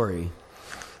your story?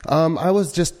 I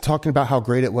was just talking about how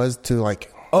great it was to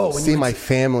like see my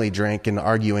family drink and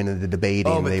arguing and the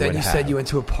debating. Oh, but then you said you went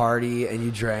to a party and you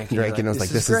drank. And and I was like,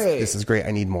 this is great.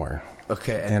 I need more.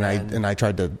 Okay, and I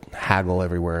tried to haggle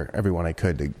everyone I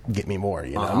could to get me more.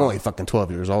 You know, I'm only fucking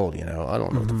 12 years old. You know, I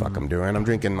don't know what the fuck I'm doing. I'm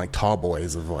drinking like tall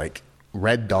boys of like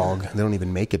Red Dog. They don't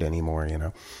even make it anymore. You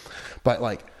know, but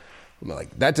like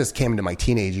that just came into my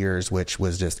teenage years, which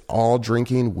was just all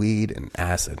drinking, weed, and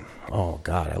acid. Oh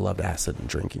God, I loved acid and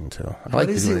drinking too. What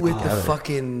is it with the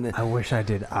fucking? I wish I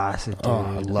did acid, dude. Oh,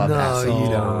 I love no, acid. No, you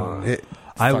don't.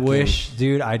 I wish,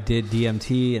 dude, I did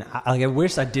DMT, and I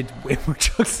wish I did way more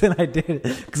drugs than I did,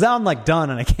 because now I'm like done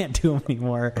and I can't do them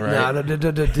anymore. Right.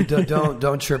 No,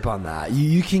 don't trip on that.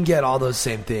 You can get all those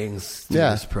same things through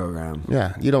this program.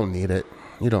 Yeah, you don't need it.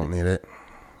 You don't need it.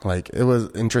 Like, it was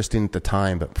interesting at the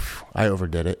time, but I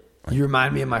overdid it. You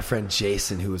remind me of my friend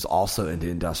Jason, who was also into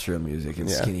industrial music and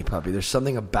Skinny Puppy. There's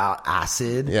something about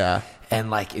acid and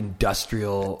like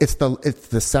industrial. It's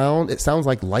the sound. It sounds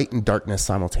like light and darkness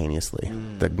simultaneously.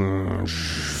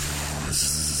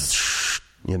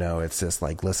 You know, it's just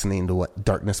like listening to what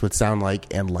darkness would sound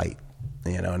like and light.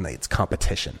 You know, and it's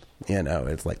competition. You know,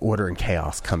 it's like order and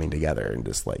chaos coming together, and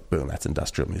just like boom, that's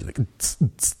industrial music.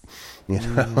 You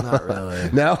know? Not really.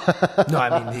 No, no.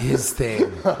 I mean, his thing.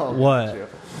 What?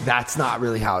 That's not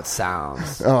really how it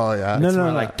sounds. Oh yeah. It's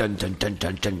more like dun dun dun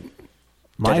dun dun.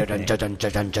 My Dun, thing. dun,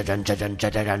 dun, dun, dun, dun, dun, dun,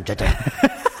 dun, dun, dun.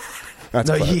 That's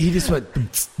No, clever. he just went.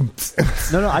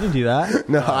 No, I didn't do that.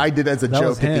 No, I did it as a That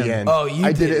was joke at the him. end. Oh, you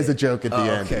I did did it it. as a joke at the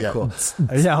end. Okay, Yeah. cool.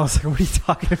 Yeah, I was like, what are you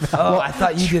talking about? Oh, I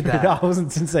thought you did that. No, I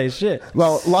wasn't to say shit.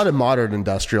 Well, a lot of modern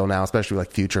industrial now, especially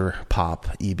like future pop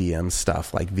EBM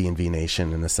stuff, like V&V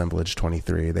Nation and Assemblage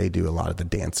 23, they do a lot of the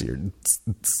dancier,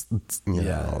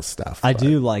 stuff. I but-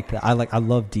 do like that. I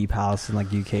love deep house and like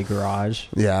UK garage.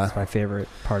 Yeah. It's my favorite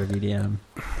part of EDM.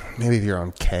 Maybe if you're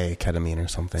on ketamine or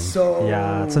something. So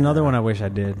Yeah, it's another one I wish I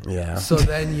did. yeah. So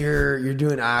then you're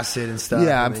doing acid and stuff.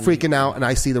 Yeah, and I'm then freaking out, and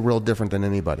I see the world different than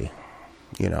anybody.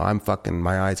 You know,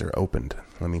 my eyes are opened.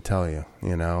 Let me tell you.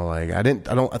 You know, like I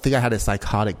think I had a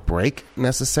psychotic break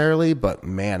necessarily, but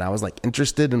man, I was like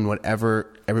interested in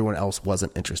whatever everyone else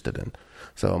wasn't interested in.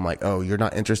 So I'm like, oh, you're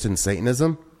not interested in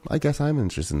Satanism? I guess I'm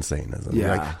interested in Satanism.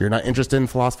 Yeah. Like, you're not interested in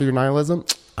philosophy or nihilism?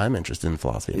 I'm interested in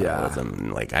philosophy and Yeah. nihilism.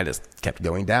 And like, I just kept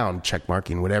going down, check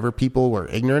marking whatever people were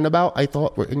ignorant about. I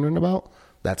thought were ignorant about.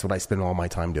 That's what I spend all my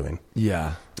time doing.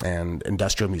 Yeah. And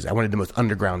industrial music. I wanted the most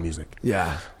underground music.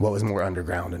 Yeah. What was more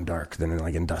underground and dark than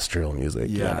like industrial music?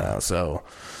 Yeah. You know? So,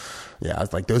 yeah,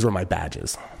 it's like those were my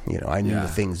badges. You know, I knew Yeah. the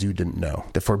things you didn't know,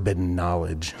 the forbidden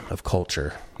knowledge of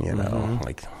culture. You know,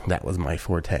 like that was my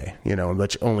forte. You know,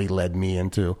 which only led me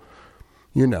into,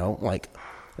 you know, like,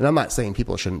 and I'm not saying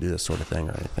people shouldn't do this sort of thing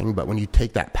or anything, but when you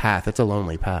take that path, it's a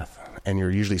lonely path, and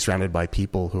you're usually surrounded by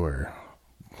people who are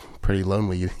pretty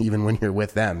lonely even when you're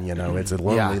with them. You know, it's a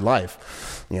lonely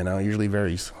life, you know, usually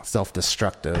very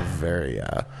self-destructive, very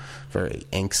very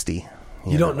angsty.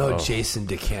 You don't know Jason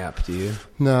DeCamp, do you?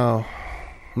 No.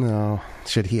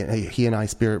 Should he and I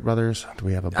spirit brothers? Do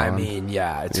we have a bond? I mean,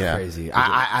 yeah, it's Yeah. crazy.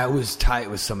 I was tight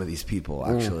with some of these people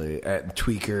actually. At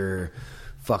Tweaker,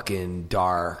 fucking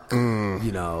Dark.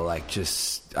 You know, like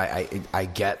just I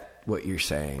get what you're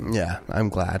saying. Yeah, I'm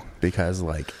glad, because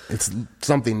like it's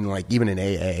something like even in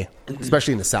AA,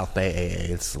 especially in the South Bay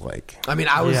AA, it's like I mean,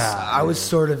 I was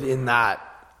sort of in that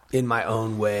in my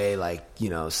own way, like, you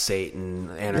know, Satan,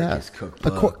 Anarchist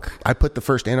Cookbook. I put the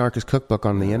first Anarchist Cookbook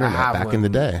on the internet have back in the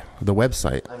one. day, the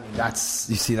website. I mean, that's,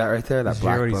 you see that right there, that Did you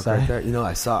black already book say? right there. You know,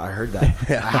 I heard that.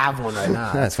 I have one right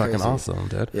now. That's fucking crazy. awesome,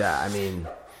 dude. Yeah, I mean,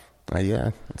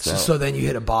 Yeah. so then you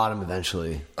hit a bottom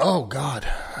eventually. Oh God.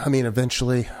 I mean,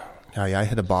 eventually, I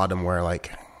hit a bottom where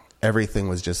like everything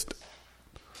was just,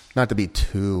 not to be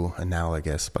too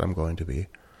analogous, but I'm going to be,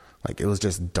 like, it was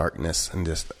just darkness and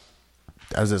just,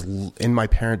 I was just in my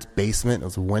parents' basement. It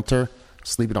was winter,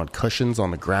 sleeping on cushions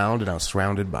on the ground, and I was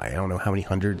surrounded by I don't know how many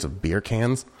hundreds of beer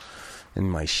cans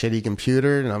and my shitty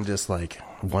computer, and I'm just like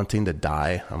wanting to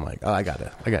die. I'm like, oh, I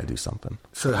gotta do something.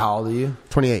 So how old are you?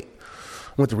 28.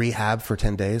 Went to rehab for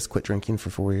 10 days, quit drinking for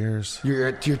 4 years.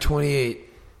 You're 28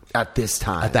 at this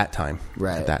time. At that time.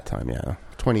 Right. At that time, yeah.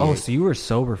 28. Oh, so you were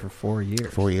sober for 4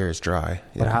 years. 4 years dry.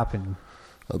 What Yeah. happened?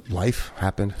 Life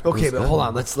happened. It Okay, was but good. hold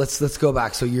on. Let's go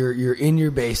back. So you're in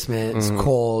your basement. It's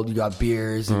cold. You got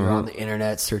beers, and you're on the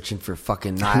internet searching for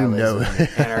fucking nihilism,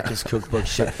 Anarchist Cookbook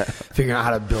shit, figuring out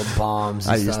how to build bombs.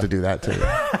 And I used stuff. to do that too.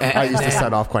 And- I used to and-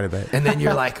 set off quite a bit. And then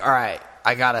you're like, all right,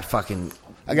 I gotta fucking.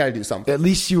 I got to do something. At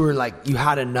least you were like, you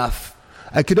had enough.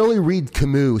 I could only read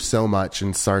Camus so much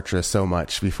and Sartre so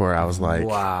much before I was like,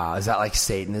 Wow, is that like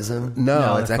Satanism? no,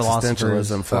 No, it's the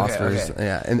existentialism, philosophers. philosophers.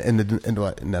 Yeah, and in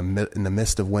the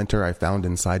mist of winter, I found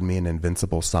inside me an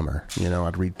invincible summer. You know,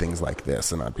 I'd read things like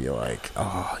this, and I'd be like,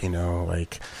 oh, you know,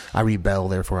 like I rebel,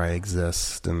 therefore I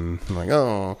exist, and I'm like,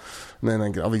 oh, and then I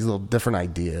get all these little different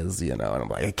ideas, you know, and I'm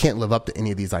like, I can't live up to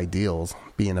any of these ideals,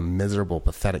 being a miserable,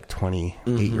 pathetic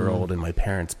 28-year-old in my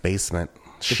parents' basement.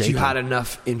 But Shaking. you had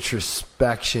enough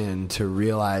introspection to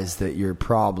realize that your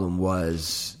problem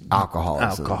was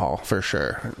alcoholism. Alcohol, for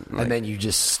sure. And then you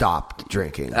just stopped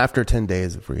drinking. After 10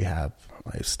 days of rehab,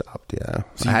 I stopped, yeah.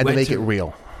 So I you had to went make to- it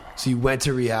real. So you went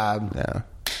to rehab. Yeah.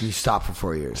 You stopped for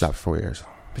 4 years. Stopped for 4 years.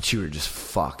 But you were just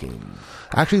fucking...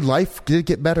 Actually, life did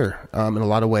get better in a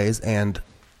lot of ways, and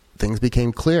things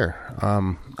became clear.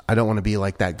 I don't want to be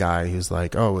like that guy who's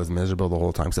like, oh, it was miserable the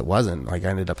whole time, because it wasn't. Like, I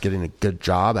ended up getting a good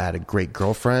job. I had a great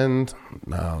girlfriend.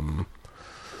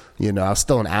 You know, I was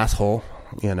still an asshole,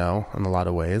 you know, in a lot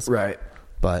of ways. Right.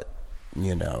 But,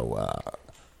 you know,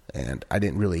 and I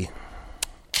didn't really...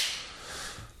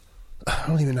 I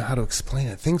don't even know how to explain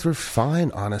it. Things were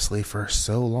fine, honestly, for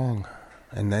so long.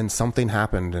 And then something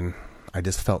happened, and I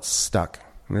just felt stuck.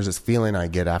 And there's this feeling I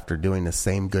get after doing the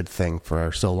same good thing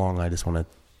for so long, I just want to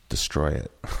destroy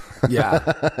it.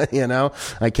 Yeah. You know?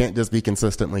 I can't just be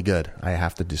consistently good. I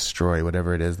have to destroy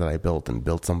whatever it is that I built and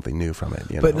build something new from it.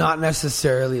 You But know? not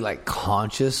necessarily, like,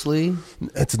 consciously.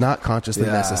 It's not consciously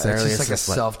necessarily. It's just like a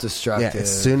self-destructive... Yeah,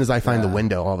 as soon as I find the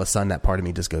window, all of a sudden that part of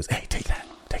me just goes, hey, take that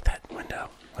window.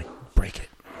 Like, break it.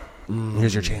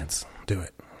 Here's your chance. Do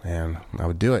it. And I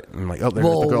would do it. And I'm like, oh, there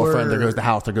goes the girlfriend, there goes the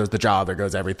house, there goes the job, there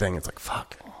goes everything. It's like,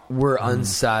 fuck. We're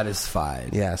unsatisfied.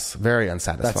 Yes, very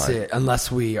unsatisfied. That's it.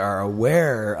 Unless we are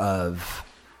aware of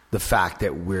the fact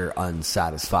that we're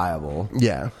unsatisfiable.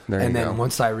 Yeah, there and you then go.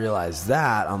 once I realize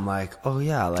that, I'm like, oh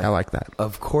yeah, like, I like that.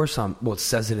 Of course I'm. Well, it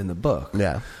says it in the book.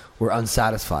 Yeah, we're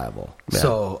unsatisfiable. Yeah.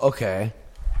 So okay,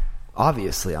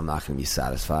 obviously I'm not going to be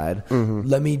satisfied. Mm-hmm.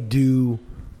 Let me do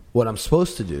what I'm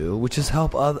supposed to do, which is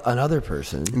help another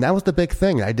person. and that was the big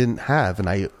thing I didn't have, and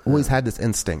I always had this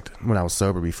instinct when I was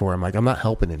sober before. I'm like, I'm not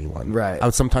helping anyone. Right. I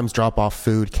would sometimes drop off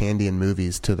food, candy, and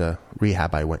movies to the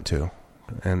rehab I went to,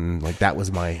 and like that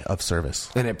was my of service.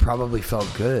 And it probably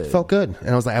felt good. Felt good, and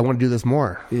I was like, I want to do this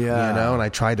more. Yeah. You know, and I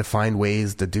tried to find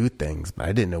ways to do things, but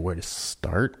I didn't know where to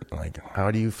start. Like, how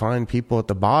do you find people at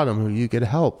the bottom who you could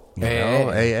help? You know,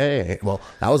 AA. Well,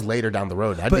 that was later down the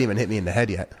road. That didn't even hit me in the head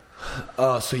yet.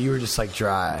 Oh, so you were just like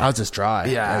dry. I was just dry.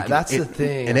 Yeah, Like, that's the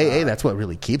thing. In AA, that's what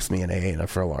really keeps me in AA, and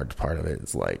for a large part of it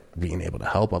is like being able to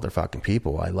help other fucking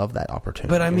people. I love that opportunity.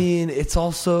 But I mean, it's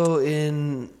also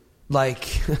in like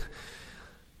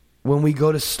when we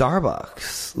go to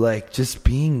Starbucks, like just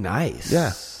being nice.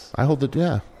 Yeah. I hold it.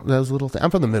 Yeah, those little things.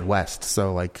 I'm from the Midwest,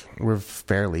 so like we're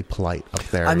fairly polite up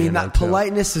there. I mean, you know, that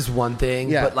politeness is one thing,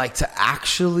 Yeah. but like to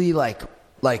actually like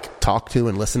talk to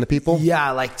and listen to people.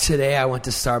 yeah, like today I went to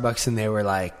Starbucks and they were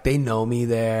like, they know me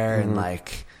there, and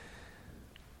like,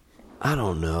 I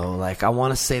don't know, like I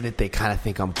want to say that they kind of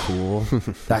think I'm cool.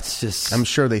 That's just, I'm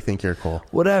sure they think you're cool.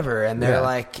 whatever. And they're Yeah.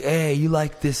 like, hey, you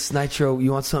like this nitro,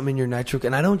 you want something in your nitro?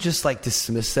 And I don't just like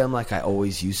dismiss them like I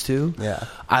always used to. Yeah.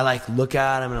 I like look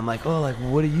at them and I'm like, oh, like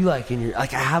what do you like in your,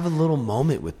 like I have a little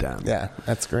moment with them. Yeah,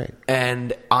 that's great.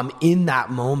 And I'm in that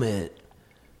moment,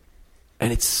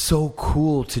 and it's so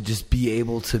cool to just be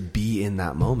able to be in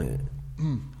that moment.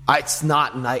 It's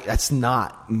not that's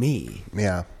not me.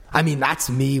 Yeah. I mean, that's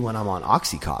me when I'm on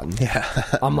Oxycontin. Yeah.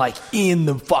 I'm like in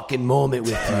the fucking moment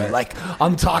with you. Like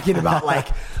I'm talking about like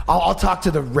I'll talk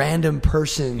to the random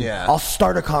person. Yeah. I'll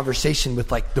start a conversation with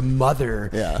like the mother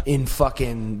Yeah. in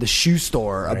fucking the shoe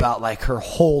store about like her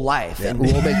whole life, Yeah. and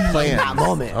We'll make in plans. that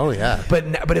moment. Oh, yeah.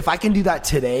 But if I can do that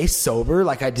today sober,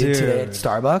 like I did today at Dude.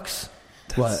 Starbucks,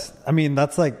 what? I mean,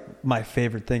 that's like my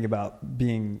favorite thing about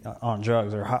being on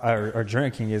drugs or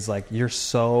drinking is like you're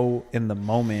so in the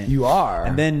moment. You are.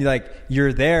 and then like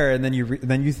you're there, and then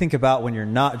you think about when you're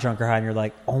not drunk or high, and you're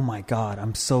like, oh my god,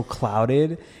 I'm so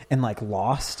clouded and like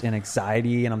lost in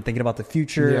anxiety, and I'm thinking about the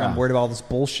future. Yeah. And I'm worried about all this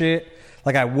bullshit.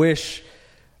 Like I wish.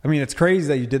 I mean, it's crazy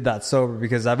that you did that sober,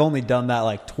 because I've only done that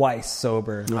like twice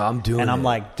sober. No, I'm doing and I'm it.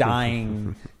 like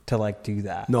dying to like do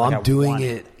that. No, Like, I'm I doing want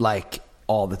it like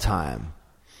all the time.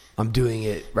 I'm doing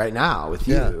it right now with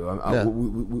you. Yeah.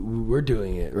 We're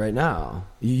doing it right now.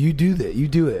 You do that. You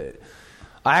do it.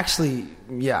 I actually,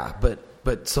 yeah.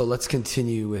 But so let's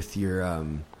continue with your.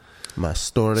 My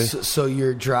story. So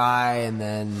you're dry, and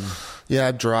then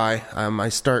Yeah, dry. I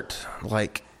start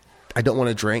like I don't want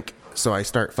to drink, so I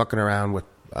start fucking around with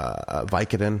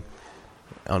Vicodin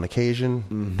on occasion.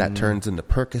 Mm-hmm. That turns into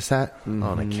Percocet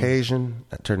on occasion.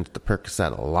 That turns to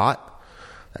Percocet a lot.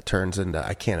 That turns into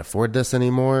I can't afford this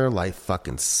anymore. Life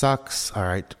fucking sucks. All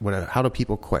right, how do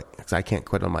people quit? Because I can't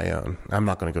quit on my own. I'm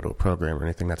not going to go to a program or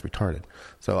anything. That's retarded.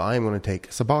 So I'm going to take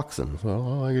Suboxone.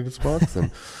 So I get Suboxone.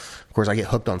 Of course, I get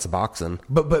hooked on Suboxone.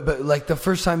 but like the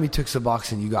first time you took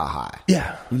Suboxone, you got high.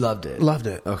 Yeah, You loved it. loved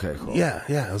it. Okay, cool. Yeah,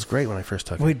 it was great when I first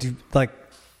took it. Wait, do like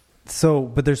so?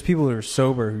 But there's people who are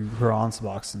sober who are on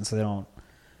Suboxone, so they don't.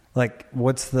 Like,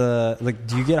 what's the like?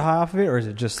 Do you get high off of it, or is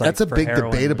it just like That's a for big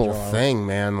heroin debatable withdrawal? thing,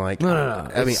 man. Like, No.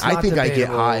 I mean, It's I not think I get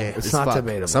debatable. high. It's as not fuck.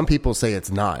 debatable. Some people say it's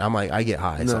not. I'm like, I get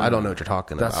high, so No, I don't know what you're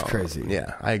talking That's about. crazy.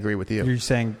 Yeah, I agree with you. You're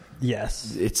saying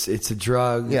yes. It's a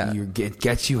drug. Yeah. It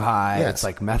gets you high. Yes. It's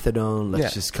like methadone. Let's Yeah.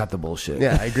 just cut the bullshit.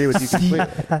 Yeah, I agree with you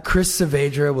completely. Chris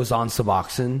Saavedra was on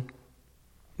Suboxone.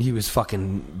 He was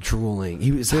fucking drooling.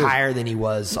 He was higher than he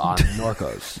was on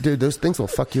Norcos. Dude, those things will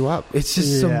fuck you up. It's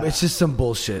just Yeah. some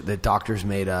bullshit that doctors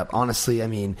made up. Honestly, I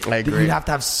mean, I agree. you'd have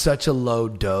to have such a low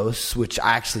dose, which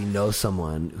I actually know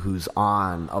someone who's been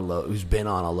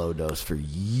on a low dose for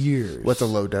years. What's a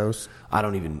low dose? I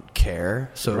don't even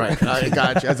care. So Right, I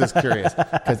got you. I was just curious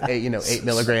because 8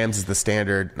 milligrams is the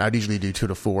standard. I'd usually do 2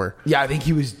 to 4. yeah, I think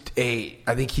he was 8.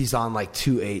 I think he's on like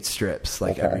 2 8 strips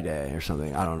like every day or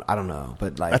something. I don't know,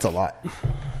 but like That's a lot.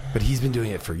 But he's been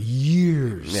doing it for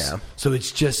years. Yeah. So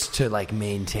it's just to like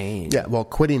maintain. Yeah, well,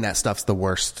 quitting that stuff's the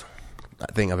worst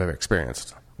thing I've ever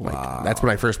experienced. Like, that's when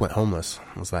I first went homeless.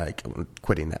 It was like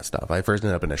quitting that stuff. I first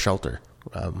ended up in a shelter,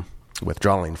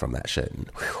 withdrawing from that shit. And,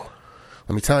 whew,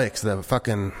 let me tell you, because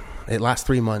it lasts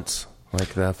 3 months.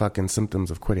 Like the fucking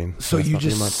symptoms of quitting. So Lasts you about 3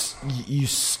 just months. you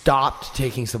stopped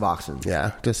taking Suboxone.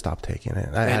 Yeah, just stopped taking it.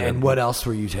 And what else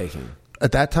were you taking?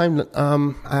 At that time,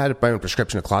 I had my own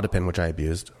prescription of Clozapine, which I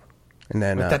abused, and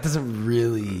then But that doesn't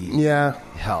really yeah,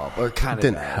 help, or kind of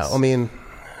didn't help. I mean,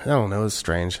 I don't know. It was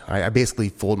strange. I basically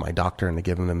fooled my doctor into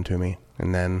giving them to me,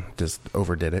 and then just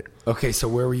overdid it. Okay, so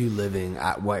where were you living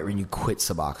at when you quit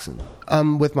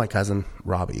Suboxone? With my cousin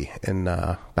Robbie in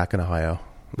back in Ohio.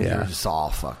 You Yeah. were just all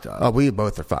fucked up. Oh, we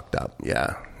both are fucked up.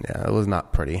 Yeah, yeah. It was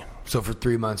not pretty. So for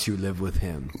 3 months you lived with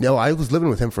him. No, I was living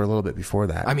with him for a little bit before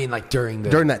that. I mean, like during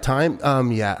During that time,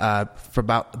 for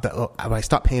about when I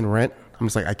stopped paying rent, I'm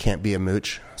just like, I can't be a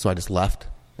mooch, so I just left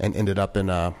and ended up in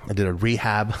I did a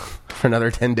rehab for another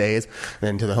 10 days,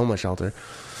 then to the homeless shelter.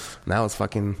 And that was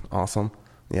fucking awesome.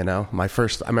 You know, I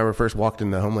remember first walked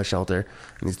in the homeless shelter,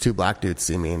 and these 2 black dudes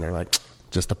see me, and they're like,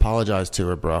 "Just apologize to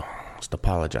her, bro. Just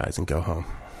apologize and go home."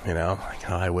 You know, like,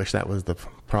 oh, I wish that was the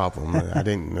problem.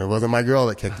 It wasn't my girl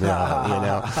that kicked me out. You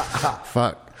know,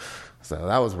 fuck. So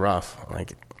that was rough.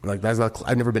 Like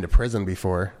I've never been to prison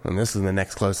before, and this is the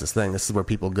next closest thing. This is where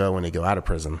people go when they go out of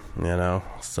prison. You know,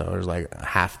 so there's like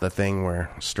half the thing where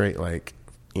straight like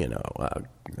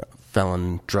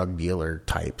felon drug dealer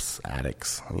types,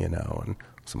 addicts. You know, and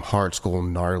some hard school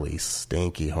gnarly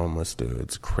stinky homeless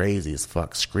dudes, crazy as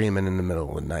fuck, screaming in the middle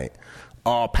of the night.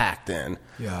 All packed in.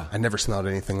 Yeah. I never smelled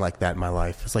anything like that in my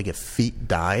life. It's like if feet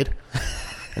died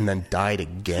and then died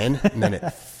again, and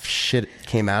then shit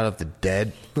came out of the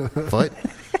dead foot.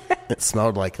 It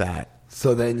smelled like that.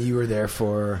 So then you were there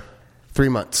for 3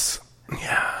 months.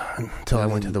 Yeah, until I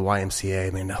went to the YMCA.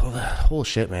 I mean, the whole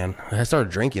shit, man. I started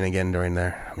drinking again during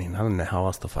there. I mean, I don't know how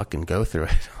else to fucking go through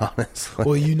it, honestly.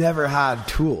 well, you never had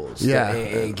tools. Yeah.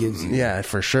 that AA gives you. Yeah,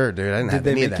 for sure, dude. I didn't Did have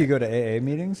they any of make that. you go to AA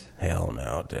meetings? Hell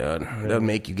no, dude. They'll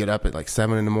make you get up at like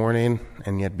 7 in the morning,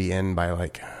 and you'd be in by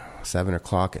like 7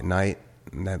 o'clock at night,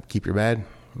 and then keep your bed,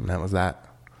 and that was that.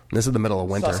 And this is the middle of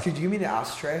winter. Could you give me the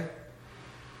ashtray?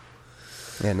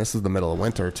 Yeah, and this is the middle of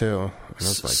winter too. And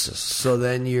it's like just So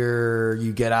then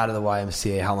you get out of the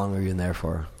YMCA. How long were you in there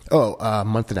for? a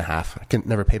month and a half. I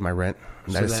never paid my rent.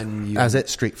 And So that then was it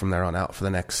straight from there on out for the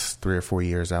next 3 or 4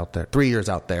 years out there. 3 years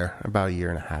out there, about a year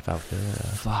and a half out there.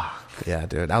 Fuck. Yeah,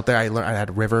 dude. Out there, I had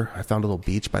a river. I found a little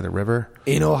beach by the river.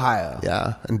 In Ohio.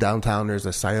 Yeah, in downtown, there's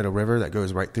a Scioto River that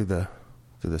goes right through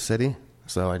the city.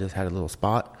 So I just had a little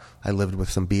spot. I lived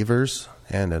with some beavers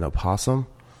and an opossum.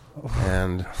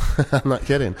 And I'm not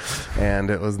kidding. And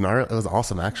it was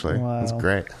awesome, actually. Wow. It was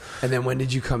great. And then when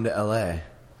did you come to LA?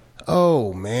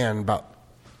 Oh man, about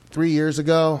 3 years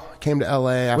ago, I came to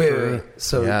LA after. Wait.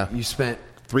 So yeah, you spent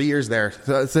 3 years there.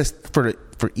 So it's just for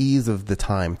ease of the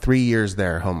time. 3 years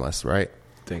there, homeless, right?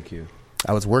 Thank you.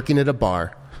 I was working at a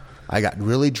bar. I got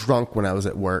really drunk when I was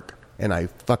at work, and I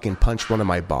fucking punched one of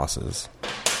my bosses.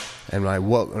 And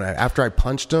after I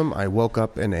punched him, I woke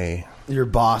up in a. Your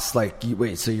boss,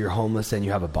 so you're homeless and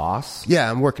you have a boss?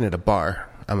 Yeah, I'm working at a bar.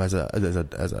 I'm as a.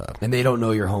 And they don't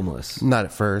know you're homeless? Not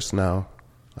at first, no.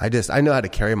 I know how to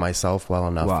carry myself well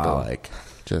enough Wow.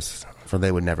 for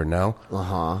they would never know.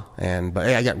 Uh-huh. But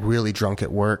hey, I got really drunk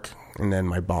at work, and then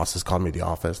my bosses called me to the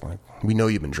office like, "We know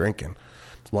you've been drinking."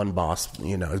 One boss,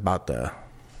 is about to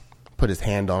put his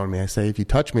hand on me. I say, "If you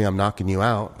touch me, I'm knocking you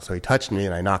out." So he touched me,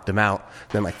 and I knocked him out.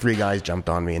 Then like 3 guys jumped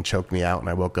on me and choked me out, and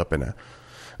I woke up in a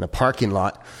parking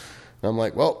lot. And I'm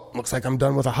like, "Well, looks like I'm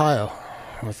done with Ohio."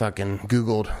 I fucking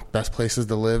Googled best places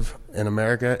to live in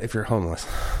America if you're homeless.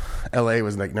 LA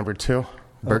was like number 2.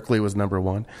 Berkeley was number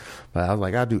 1. But I was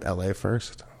like, I'll do LA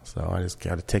first. So I just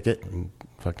got a ticket and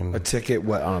fucking... A ticket,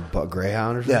 what, on a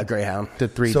Greyhound or something? Yeah, Greyhound.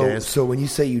 Did 3 days. So when you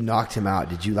say you knocked him out,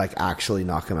 did you like actually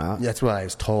knock him out? That's what I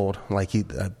was told. Like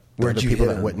Where'd the you people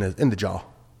hit that him? witnessed in the jaw.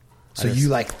 So you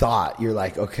like thought, you're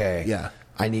like, okay, Yeah.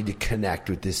 I need to connect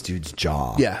with this dude's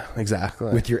jaw. Yeah,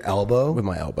 exactly. With your elbow? With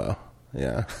my elbow.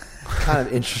 Yeah. Kind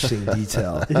of interesting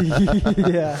detail.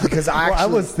 Yeah. Because I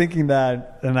was thinking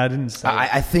that, and I didn't say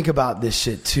it. I think about this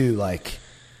shit too, like,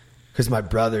 because my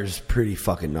brother's pretty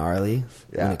fucking gnarly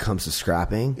when it comes to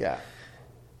scrapping. Yeah.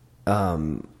 I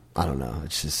don't know.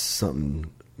 It's just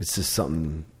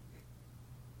something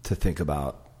to think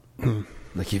about.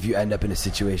 Like, if you end up in a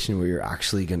situation where you're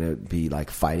actually going to be like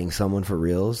fighting someone for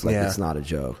reals, like, it's not a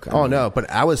joke. I mean, no, but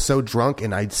I was so drunk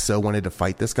and I so wanted to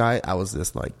fight this guy. I was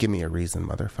just like, give me a reason,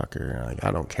 motherfucker. Like,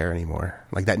 I don't care anymore.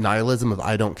 Like that nihilism of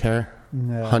I don't care.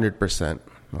 100%.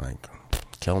 Like,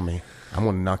 kill me. I'm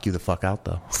going to knock you the fuck out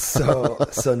though.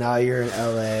 So now you're in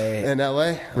LA. In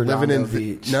LA? Redondo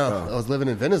Beach. No, I was living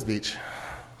in Venice Beach.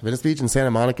 Venice Beach and Santa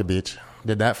Monica Beach.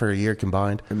 Did that for a year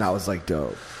combined. And that was like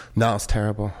dope. No, it's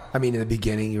terrible. I mean, in the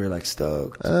beginning, you were like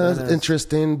stoked. It's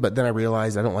interesting, but then I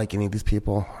realized I don't like any of these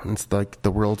people. It's like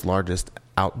the world's largest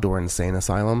outdoor insane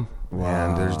asylum. Wow.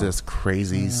 And there's just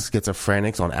crazy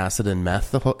schizophrenics on acid and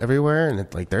meth everywhere. And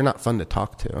it's like, they're not fun to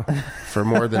talk to for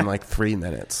more than like 3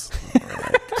 minutes.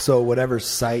 So whatever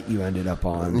site you ended up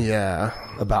on. Yeah.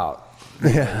 About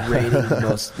rating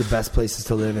the best places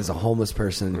to live as a homeless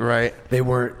person. Right. It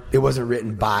wasn't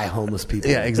written by homeless people.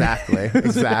 Yeah, exactly.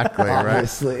 Exactly,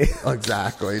 Obviously. Right?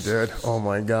 Exactly, dude. Oh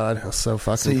my God. It was so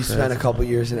fucking So you crazy. spent a couple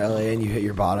years in LA and you hit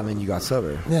your bottom and you got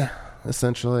sober. Yeah,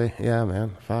 essentially. Yeah,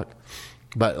 man. Fuck.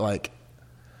 But like,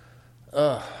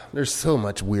 there's so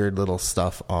much weird little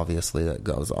stuff, obviously, that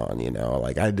goes on, you know?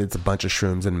 Like, I did a bunch of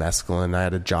shrooms and mescaline. I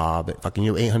had a job at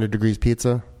fucking, 800 Degrees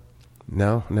Pizza?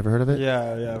 No? Never heard of it?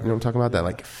 Yeah. You know what I'm talking about? That,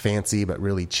 like, fancy but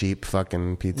really cheap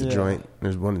fucking pizza joint.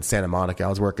 There's one in Santa Monica. I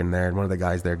was working there, and one of the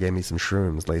guys there gave me some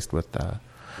shrooms laced with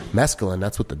mescaline.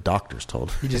 That's what the doctors told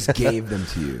me. He just gave them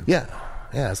to you. Yeah.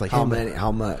 Yeah, it's like, How many?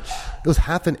 How much? It was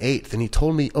half an eighth, and he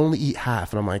told me only eat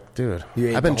half, and I'm like, dude, You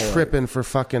ate I've been the whole tripping for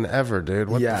fucking ever, dude.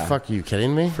 What the fuck? Are you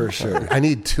kidding me? For sure. I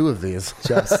need 2 of these.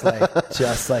 Just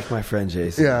like my friend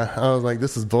Jason. Yeah, I was like,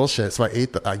 this is bullshit. So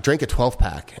I drank a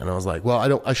 12-pack, and I was like,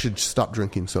 well, I should stop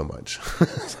drinking so much.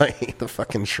 So I ate the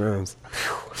fucking shrooms.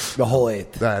 The whole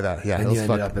eighth. Yeah, And it you was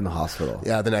ended up in the hospital.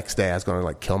 Yeah, the next day I was going to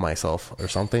like kill myself or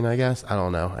something, I guess. I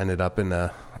don't know. Ended up in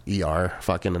the ER,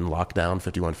 fucking in lockdown,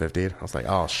 5150. I was like,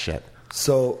 oh shit.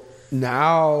 So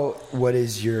now, what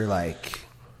is your like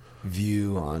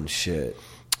view on shit?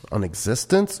 On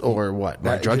existence or what?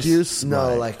 My Like, drug just- use? No,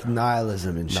 My- like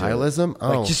nihilism and shit. Nihilism? Oh.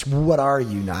 Like, just what are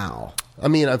you now? I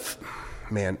mean,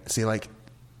 see, like,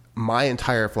 my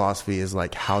entire philosophy is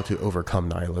like how to overcome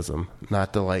nihilism,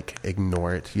 not to like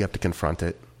ignore it. You have to confront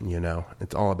it, you know?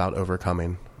 It's all about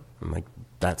overcoming. And like,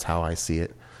 that's how I see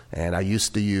it. And I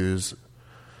used to use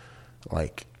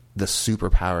like the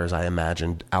superpowers I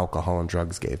imagined alcohol and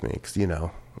drugs gave me. Cause, you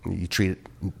know, you treat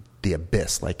the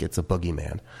abyss like it's a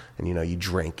boogeyman. And, you know, you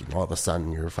drink and all of a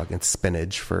sudden you're fucking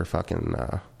spinach for fucking,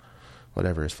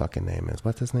 whatever his fucking name is.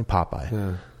 What's his name? Popeye.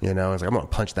 Yeah. You know, it's like, I'm going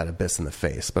to punch that abyss in the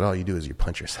face. But all you do is you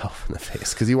punch yourself in the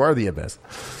face because you are the abyss.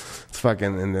 It's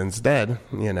fucking, and instead,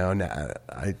 you know,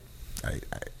 I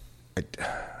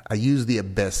use the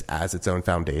abyss as its own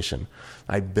foundation.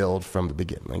 I build from the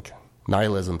beginning. Like,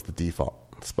 nihilism's the default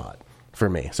spot for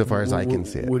me, so far as I can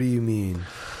see it. What do you mean?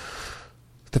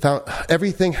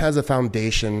 Everything has a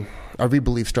foundation. Every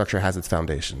belief structure has its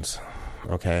foundations.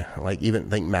 Okay, like even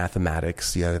think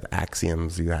mathematics. You have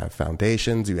axioms. You have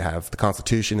foundations. You have the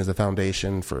Constitution is a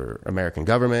foundation for American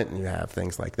government, and you have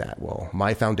things like that. Well,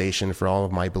 my foundation for all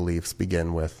of my beliefs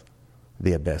begin with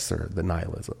the abyss or the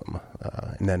nihilism,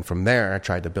 and then from there, I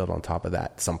tried to build on top of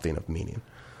that something of meaning.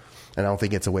 And I don't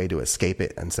think it's a way to escape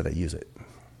it instead of use it.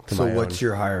 So what's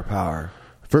your higher power?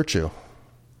 Virtue.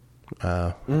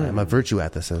 I'm a virtue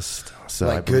ethicist. So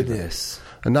like goodness.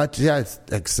 It's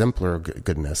exemplar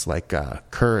goodness, like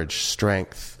courage,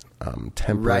 strength,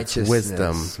 temperance,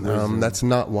 wisdom. That's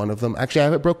not one of them. Actually, I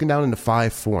have it broken down into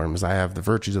 5 forms. I have the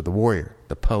virtues of the warrior,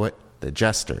 the poet, the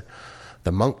jester,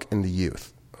 the monk, and the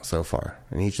youth so far.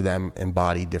 And each of them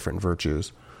embody different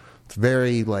virtues. It's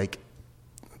very like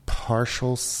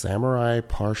partial samurai,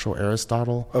 partial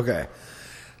Aristotle. Okay.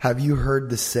 Have you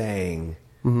heard the saying,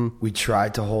 We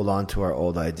tried to hold on to our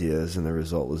old ideas, and the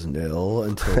result was nil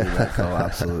until we let go.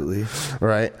 Absolutely.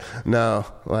 Right? No,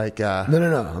 like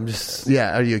No. I'm just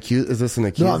Are you accused? Is this an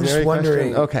accusatory No, I'm just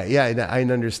wondering. question? Okay, yeah, I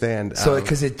understand. So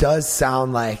because it does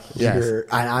sound like Yes. you're,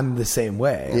 and I'm the same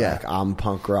way. Yeah. Like I'm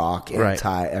punk rock, Right.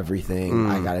 anti everything.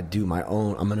 I got to do my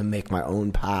own. I'm gonna make my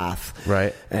own path.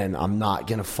 Right. And I'm not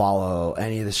gonna follow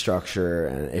any of the structure.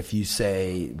 And if you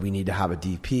say we need to have a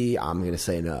DP, I'm gonna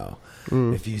say no.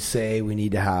 If you say we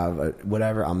need to have a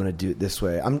whatever, I'm gonna do it this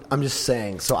way. I'm just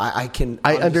saying. So I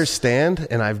understand,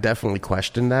 and I've definitely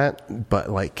questioned that, but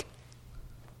like,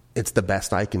 it's the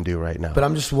best I can do right now. But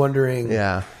I'm just wondering.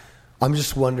 Yeah. I'm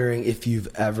just wondering if you've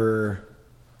ever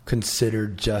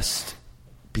considered just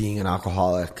being an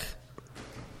alcoholic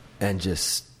and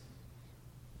just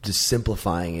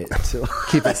simplifying it to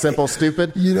Keep it simple,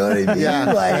 stupid. You know what I mean?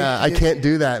 Yeah, I can't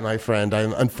do that, my friend.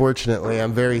 Unfortunately,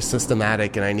 I'm very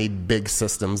systematic, and I need big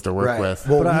systems to work Right. with.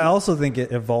 Well, But I also think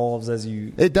it evolves as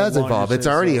you. It does go along evolve. your It's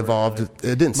shit already sober. evolved. Like,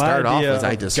 It didn't my start off idea as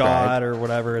I of described. God or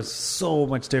whatever is so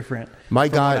much different. My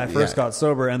from God, when I first yeah. got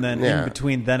sober, and then Yeah. in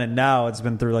between then and now, it's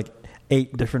been through like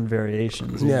 8 different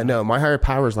variations. Yeah, no, my higher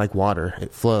power is like water.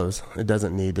 It flows. It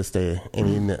doesn't need to stay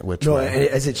any which no, way.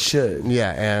 as it should.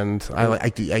 Yeah, and I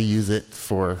use it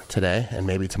for today, and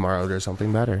maybe tomorrow there's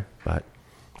something better. But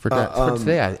for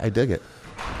today, I dig it.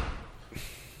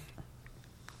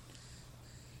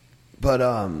 But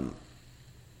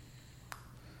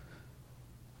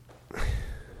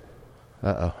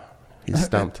He's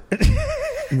stumped.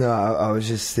 no, I was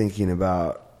just thinking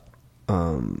about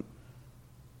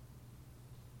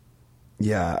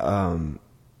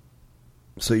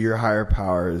so your higher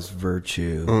power is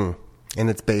virtue. In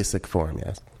its basic form,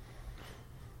 yes.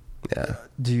 Yeah.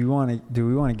 Do we want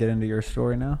to get into your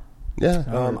story now?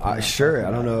 Yeah. Sure.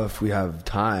 I don't know if we have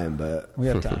time, but We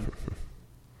have time.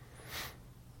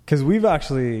 Because we've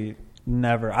actually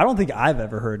never. I don't think I've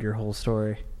ever heard your whole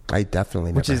story, I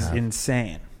definitely never which is have.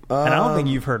 insane. And I don't think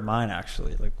you've heard mine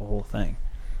actually, like the whole thing.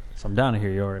 So I'm down to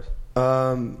hear yours.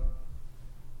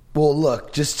 well,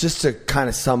 look, just to kind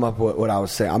of sum up what I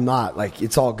was saying, I'm not like,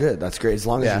 it's all good. That's great. As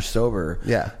long as Yeah. you're sober,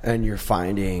 Yeah. and you're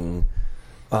finding,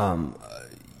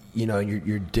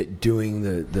 you're doing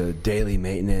the daily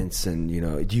maintenance, and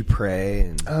do you pray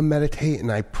and I meditate and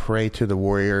I pray to the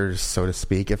warriors, so to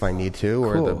speak, if I need to,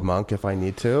 or Cool. the monk if I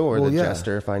need to, or the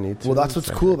jester if I need to. Well, that's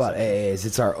what's cool about AA is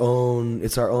it's our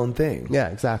own thing. Yeah,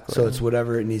 exactly. So it's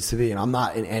whatever it needs to be, and I'm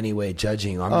not in any way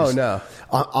judging.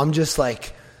 I'm just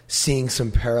like seeing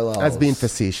some parallels. That's being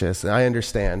facetious. I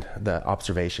understand the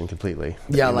observation completely.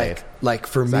 that Yeah, you made. like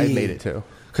for 'Cause me, I made it too.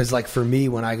 Because like for me,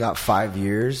 when I got 5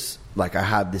 years, like I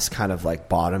had this kind of like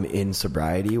bottom in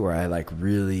sobriety where I like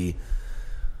really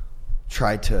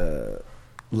tried to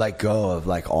let go of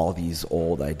like all these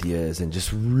old ideas and just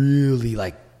really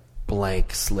like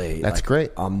blank slate. That's Like,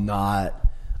 great. I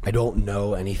don't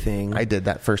know anything. I did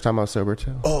that first time I was sober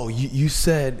too. Oh, you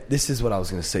said, this is what I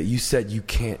was going to say. You said you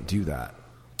can't do that.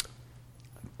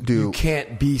 You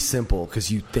can't be simple because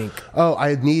you think,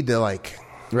 I need to like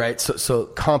right? So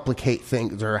complicate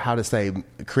things, or how to say,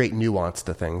 create nuance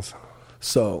to things.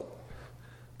 So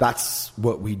that's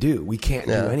what we do. We can't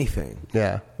do anything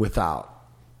without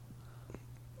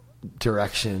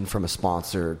direction from a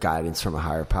sponsor, guidance from a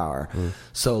higher power.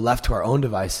 So left to our own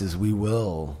devices, we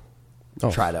will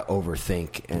try to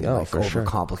overthink and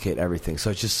overcomplicate everything.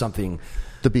 So it's just something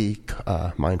to be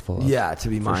mindful of. Yeah, to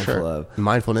be mindful of.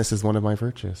 Mindfulness is one of my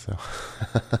virtues. So.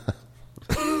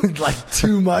 Like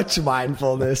too much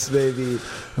mindfulness, maybe.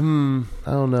 I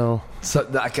don't know. So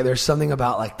there's something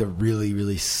about like the really,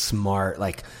 really smart,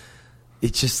 like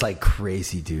it's just like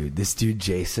crazy, dude. This dude,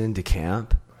 Jason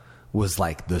DeCamp, was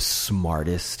like the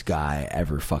smartest guy I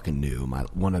ever fucking knew.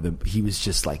 He was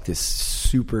just like this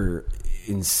super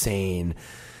insane,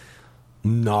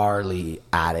 gnarly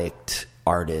addict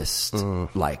artist,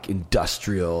 like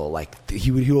industrial, like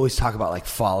he would always talk about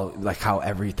like how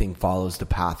everything follows the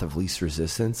path of least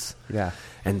resistance,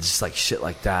 and just like shit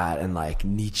like that, and like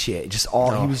Nietzsche, just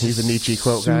all he was. He's just a Nietzsche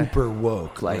quote guy. Super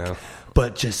woke, like,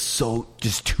 but just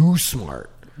too smart.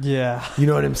 Yeah, you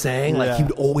know what I'm saying? Like he Yeah.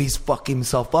 would always fuck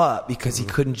himself up because he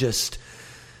couldn't just.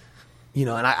 And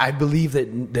I believe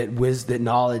that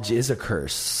knowledge is a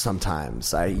curse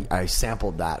sometimes. I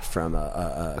sampled that from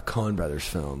a Coen Brothers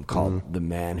film called The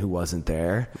Man Who Wasn't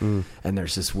There. And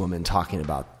there's this woman talking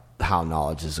about how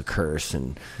knowledge is a curse.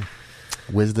 And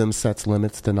wisdom sets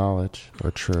limits to knowledge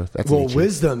or truth. That's well, Nietzsche.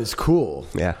 Wisdom is cool.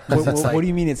 Yeah. What do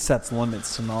you mean it sets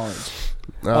limits to knowledge?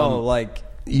 Like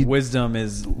wisdom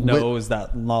knows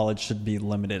that knowledge should be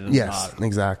limited and yes, not.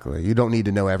 Exactly. You don't need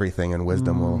to know everything, and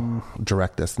wisdom will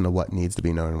direct us into what needs to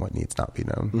be known and what needs not be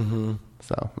known. Mm-hmm.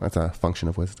 So that's a function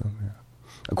of wisdom,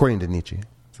 according to Nietzsche.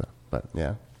 So, but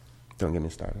yeah, don't get me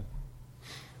started,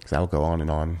 because I'll go on and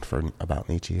on about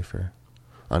Nietzsche for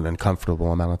an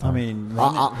uncomfortable amount of time. I mean,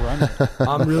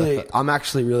 run it. I'm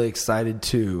actually really excited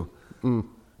to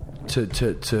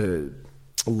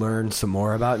learn some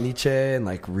more about Nietzsche and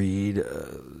like read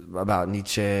about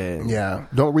Nietzsche. Yeah,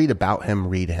 don't read about him,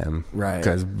 read him. Right.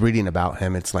 Because reading about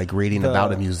him, it's like reading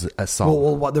about him is a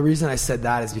song. Well, the reason I said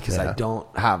that is because I don't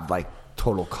have like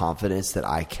total confidence that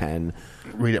I can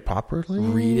read it properly,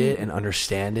 read it and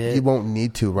understand it. You won't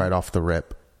need to right off the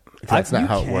rip. That's not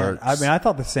how it works. I mean, I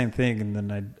thought the same thing, and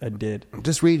then I did.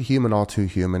 Just read Human All Too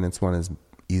Human. It's one of his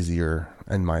easier,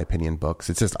 in my opinion, books.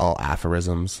 It's just all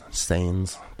aphorisms,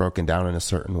 sayings, broken down in a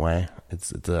certain way.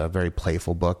 It's a very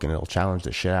playful book, and it'll challenge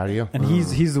the shit out of you. And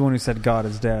he's the one who said God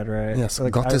is dead, right? Yes,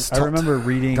 like, God is I remember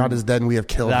reading God is dead and we have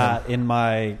killed that him. in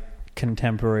my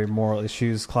contemporary moral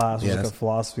issues class. It was like a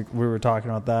philosophy. We were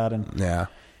talking about that, and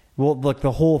well, look,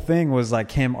 the whole thing was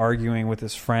like him arguing with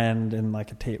his friend, and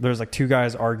like there's like two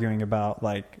guys arguing about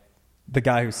like the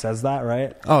guy who says that,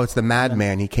 right? Oh, it's the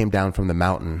madman. He came down from the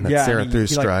mountain. That's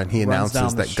Zarathustra, and he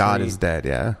announces that God is dead.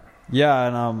 Yeah. Yeah,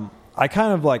 and I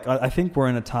kind of like I think we're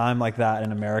in a time like that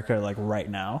in America, like right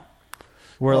now,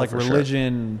 where like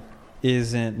religion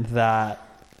isn't that.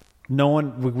 No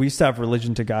one. We used to have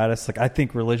religion to guide us. Like I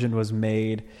think religion was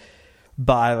made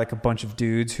by like a bunch of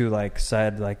dudes who like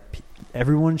said like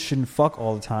everyone shouldn't fuck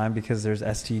all the time because there's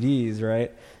STDs,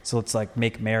 right? So let's like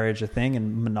make marriage a thing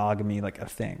and monogamy like a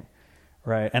thing.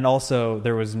 Right. And also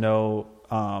there was no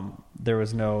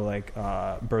like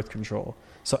birth control.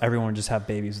 So everyone would just have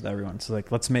babies with everyone. So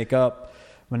like, let's make up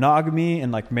monogamy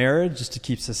and like marriage just to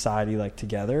keep society like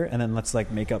together. And then let's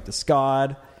like make up this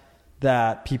God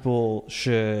that people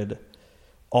should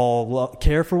all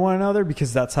care for one another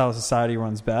because that's how society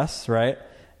runs best. Right.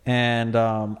 And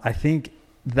I think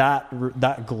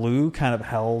that glue kind of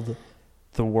held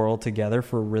the world together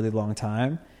for a really long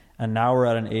time. And now we're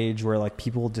at an age where like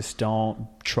people just don't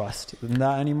trust in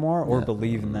that anymore or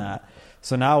believe in that.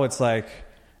 So now it's like,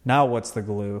 now what's the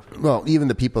glue? Well, even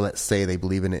the people that say they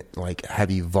believe in it, like have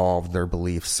evolved their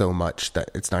beliefs so much that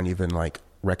it's not even like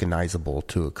recognizable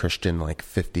to a Christian like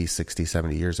 50, 60,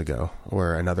 70 years ago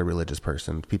or another religious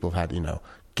person. People have had,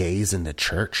 gays in the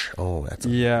church. Oh, that's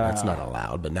not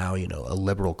allowed. But now, a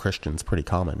liberal Christian's pretty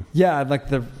common. Yeah. Like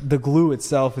the glue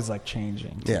itself is like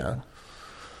changing. Yeah.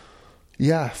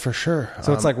 Yeah, for sure.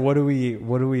 So it's like, what do we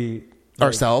like,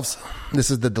 ourselves? This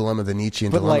is the dilemma, the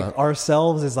Nietzschean dilemma. But like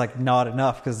ourselves is like not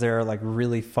enough because there are like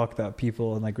really fucked up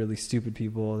people and like really stupid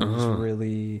people and just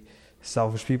really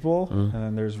selfish people. And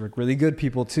then there's like really good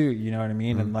people too. You know what I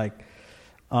mean? And like,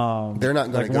 they're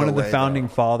not like one of the founding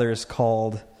fathers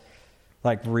called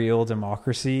like real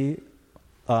democracy,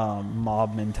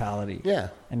 mob mentality. Yeah.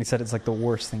 And he said it's like the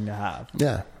worst thing to have.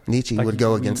 Yeah. Nietzsche would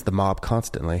go against the mob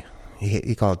constantly.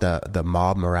 He called it the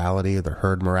mob morality or the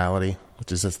herd morality,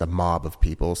 which is just the mob of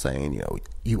people saying,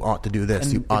 you ought to do this,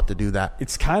 and you ought to do that.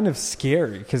 It's kind of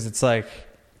scary because it's like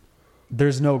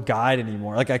there's no guide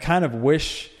anymore. Like I kind of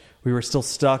wish we were still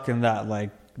stuck in that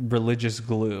like religious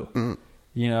glue,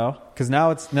 because now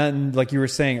it's not, like you were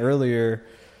saying earlier,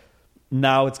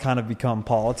 now it's kind of become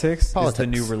politics. It's the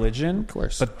new religion. Of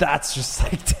course. But that's just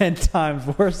like 10 times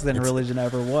worse than religion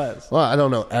ever was. Well, I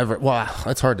don't know ever. Well,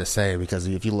 it's hard to say because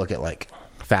if you look at like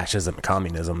fascism and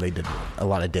communism, they did a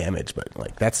lot of damage. But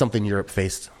like that's something Europe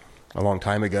faced a long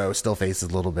time ago, still faces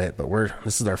a little bit. But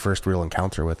this is our first real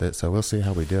encounter with it. So we'll see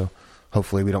how we do.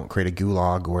 Hopefully we don't create a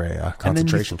gulag or a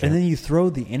concentration camp. And then you throw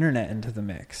the internet into the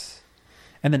mix.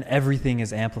 And then everything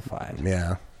is amplified.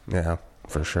 Yeah,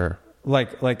 for sure.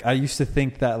 Like I used to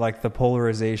think that like the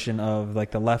polarization of like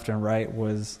the left and right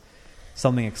was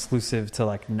something exclusive to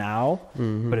like now,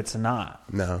 but it's not.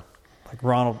 No.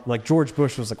 Like George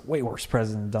Bush was like way worse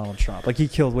president than Donald Trump. Like he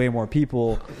killed way more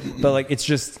people, but like it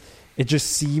just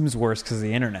seems worse because of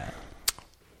the internet.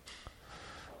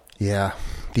 Yeah,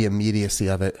 the immediacy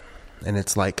of it, and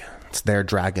it's like it's their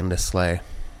dragon to slay.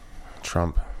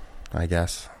 Trump, I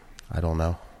guess. I don't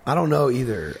know. I don't know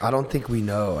either. I don't think we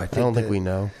know. I don't think we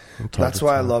know. That's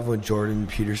why I love when Jordan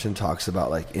Peterson talks about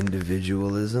like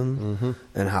individualism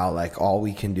and how like all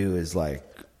we can do is like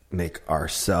make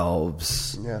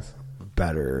ourselves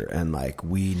better, and like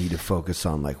we need to focus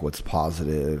on like what's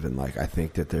positive. And like I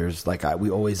think that there's like we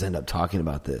always end up talking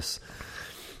about this,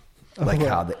 like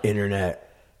how the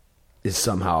internet is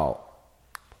somehow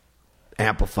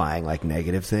amplifying like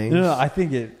negative things. No, I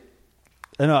think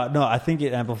No, I think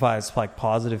it amplifies like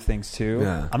positive things too.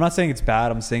 Yeah. I'm not saying it's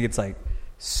bad. I'm saying it's like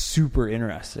super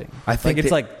interesting. I think like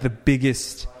it's like the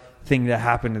biggest thing that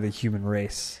happened to the human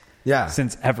race. Yeah.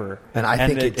 Since ever. And I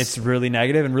think it's really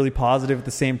negative and really positive at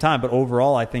the same time. But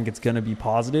overall, I think it's going to be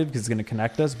positive because it's going to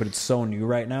connect us. But it's so new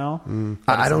right now.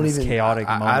 I don't even chaotic.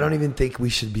 I don't even think we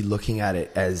should be looking at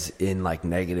it as in like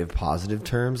negative, positive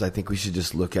terms. I think we should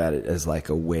just look at it as like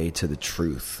a way to the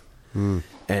truth.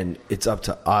 And it's up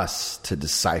to us to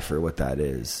decipher what that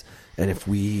is. And if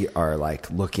we are like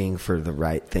looking for the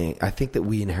right thing, I think that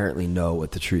we inherently know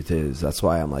what the truth is. That's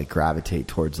why I'm like gravitate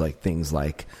towards like things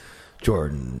like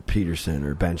Jordan Peterson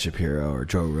or Ben Shapiro or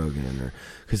Joe Rogan, or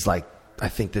because like I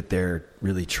think that they're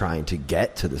really trying to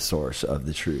get to the source of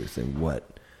the truth and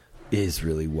what is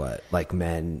really what. Like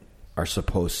men are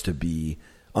supposed to be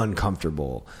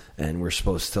uncomfortable and we're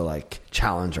supposed to like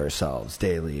challenge ourselves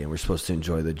daily and we're supposed to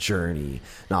enjoy the journey,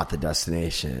 not the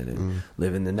destination, and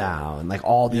live in the now, and like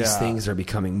all these things are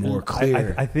becoming more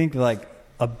clear. I think like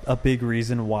a big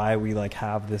reason why we like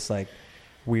have this like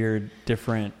weird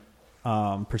different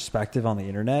perspective on the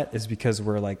internet is because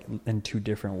we're like in two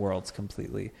different worlds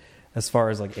completely, as far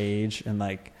as like age and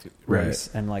like race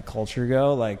and like culture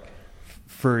go. Like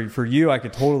for you, I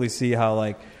could totally see how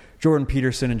like Jordan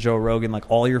Peterson and Joe Rogan, like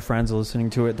all your friends are listening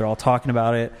to it. They're all talking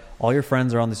about it. All your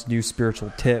friends are on this new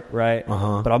spiritual tip, right?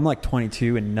 But I'm like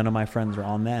 22 and none of my friends are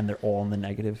on that, and they're all in the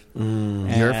negative.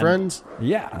 Your friends?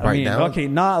 Yeah. Right I mean, now? okay,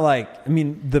 not like, I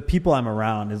mean, the people I'm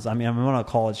around is, I mean, I'm on a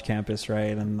college campus,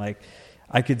 right? And like,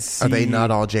 I could see. Are they not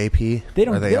all JP? They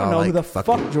don't know all who the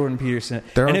fucking- fuck Jordan Peterson.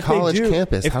 They're on if college they do,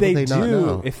 campus. If How do they they not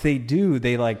know? If they do,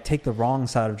 they like take the wrong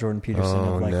side of Jordan Peterson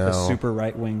of like the no. super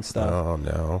right wing stuff. Oh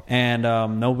no! And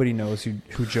nobody knows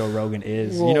who Joe Rogan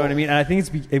is. You know what I mean? And I think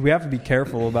we have to be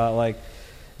careful about like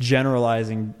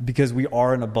generalizing, because we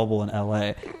are in a bubble in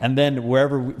LA, and then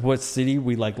what city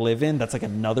we like live in, that's like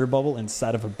another bubble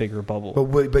inside of a bigger bubble.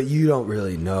 But you don't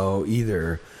really know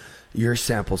either. Your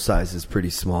sample size is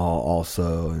pretty small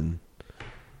also, and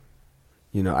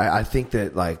you know, I think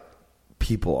that like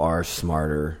people are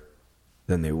smarter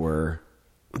than they were.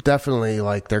 Definitely,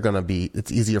 like they're gonna be. It's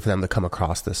easier for them to come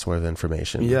across this sort of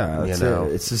information. Yeah, that's you know?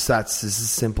 it. It's just this is a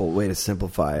simple way to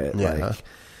simplify it. Yeah. Like,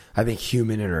 I think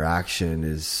human interaction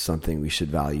is something we should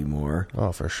value more.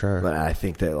 Oh, for sure. But I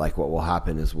think that like what will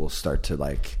happen is we'll start to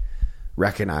like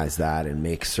recognize that and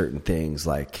make certain things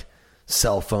like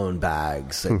cell phone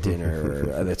bags at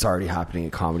dinner that's already happening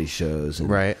at comedy shows, and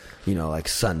right, you know, like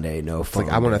Sunday no phone.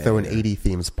 Like I want to throw an 80s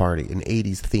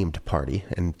themed party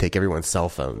and take everyone's cell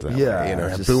phones out. Yeah, you know,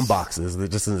 have boom boxes. They're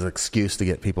just an excuse to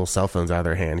get people's cell phones out of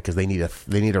their hand because they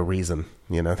need a reason.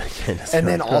 You know, and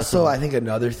then also I think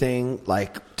another thing,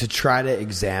 like to try to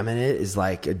examine it is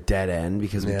like a dead end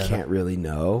because we can't really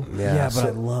know. Yeah, but I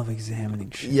love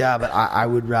examining shit. Yeah, but I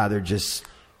would rather just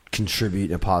contribute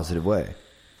in a positive way.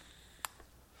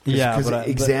 Yeah, because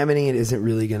examining it isn't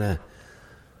really gonna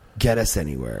get us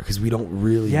anywhere because we don't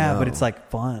really. Yeah, know. but it's like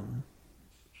fun.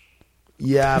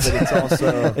 Yeah, but it's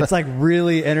also it's like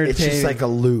really entertaining. It's just like a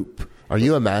loop. Are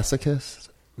you a masochist?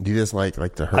 Do you just like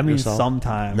to hurt yourself?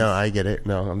 Sometimes. No, I get it.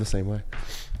 No, I'm the same way.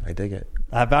 I dig it.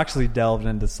 I've actually delved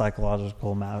into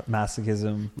psychological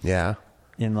masochism. Yeah.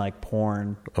 In like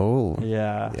porn. Oh.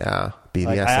 Yeah. Yeah. BDSM.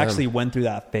 Like, I actually went through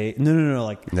that phase. No.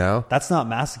 Like, no, that's not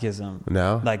masochism.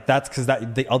 No, like that's because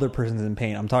the other person's in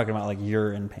pain. I'm talking about like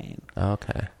you're in pain.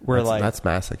 Okay. Where that's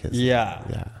masochism. Yeah.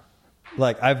 Yeah.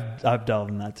 Like I've delved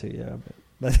in that too. Yeah.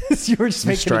 But you were just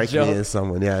making strike a joke. me as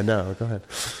someone. Yeah. No. Go ahead.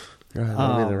 Let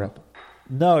me interrupt.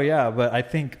 No. Yeah. But I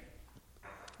think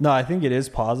it is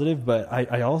positive. But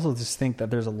I also just think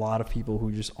that there's a lot of people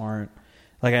who just aren't.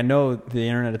 Like, I know the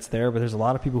internet, it's there, but there's a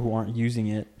lot of people who aren't using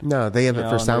it. No, they have it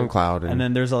for SoundCloud. And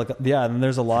then there's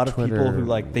there's a lot of Twitter, people who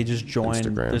like, they just join.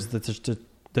 Instagram. There's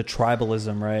the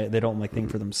tribalism, right? They don't like think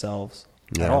for themselves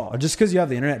at all. Just because you have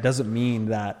the internet doesn't mean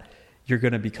that you're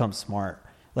going to become smart.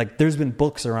 Like, there's been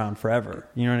books around forever.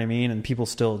 You know what I mean? And people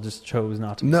still just chose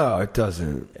not to. No, it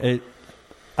doesn't.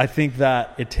 I think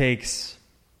that it takes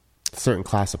a certain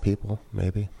class of people,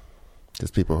 maybe.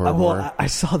 Just people who are more... I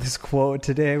saw this quote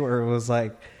today where it was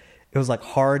like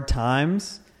hard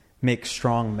times make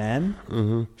strong men.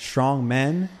 Mm-hmm. Strong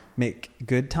men make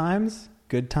good times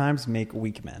make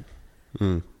weak men.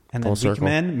 And then weak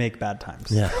men make bad times.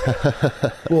 Yeah.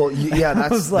 Well, yeah,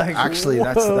 that's like, actually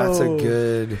that's a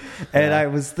good. And I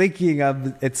was thinking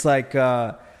of it's like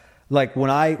when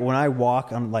I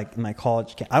walk on like my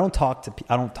college campus, I don't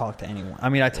talk to anyone. I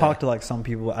mean, I talk to like some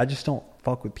people, but I just don't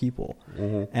fuck with people.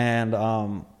 Mm-hmm. And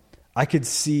I could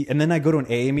see, and then I go to an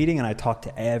AA meeting and I talk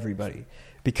to everybody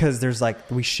because there's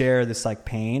like we share this like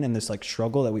pain and this like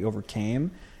struggle that we overcame,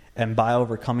 And by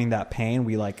overcoming that pain,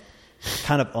 we like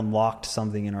kind of unlocked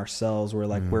something in ourselves where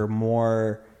like we're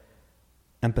more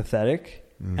empathetic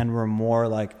and we're more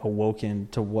like awoken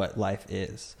to what life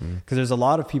is. Because there's a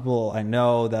lot of people I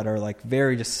know that are like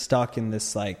very just stuck in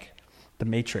this like the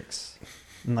matrix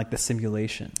and like the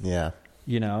simulation. Yeah.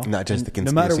 You know, Not just the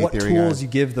no matter conspiracy what theory tools guys. you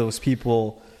give those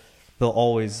people, they'll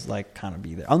always like kind of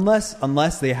be there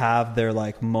unless they have their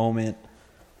like moment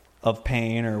of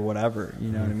pain or whatever. You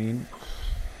know what I mean?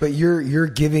 But you're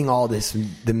giving all this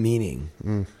the meaning.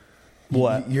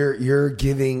 What? You're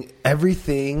giving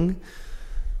everything.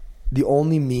 The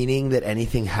only meaning that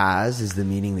anything has is the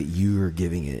meaning that you are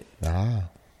giving it. I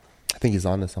think he's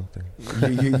onto something.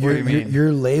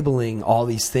 You're labeling all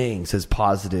these things as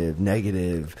positive,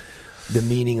 negative, the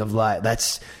meaning of life.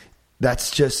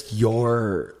 That's just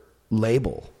your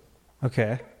label.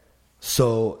 Okay.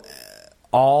 So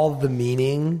all the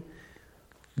meaning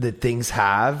that things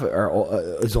have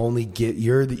is only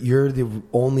you're the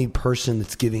only person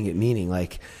that's giving it meaning.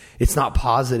 Like it's not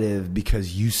positive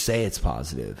because you say it's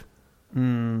positive. You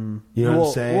know what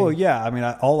I'm saying? Well, yeah. I mean,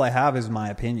 all I have is my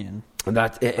opinion. And I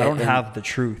don't have the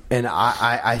truth. And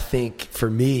I think for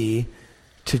me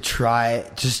to try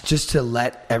just to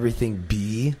let everything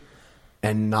be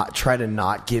and not try to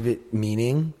not give it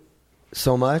meaning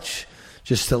so much,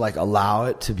 just to like allow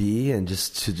it to be and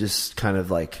just kind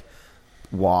of like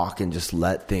walk and just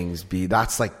let things be.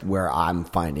 That's like where I'm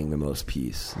finding the most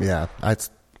peace. Yeah,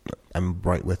 I'm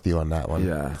right with you on that one.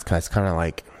 Yeah. It's kind of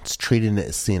like it's treating it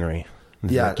as scenery.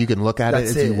 It's Yeah, like you can look at it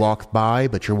that's as you it. walk by,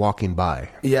 but you're walking by.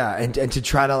 Yeah, and to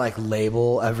try to like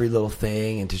label every little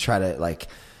thing and to try to like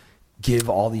give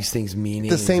all these things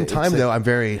meaning. At the same It's time, like- though, I'm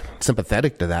very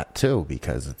sympathetic to that too,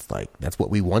 because it's like that's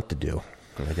what we want to do.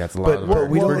 Like that's a lot. But of what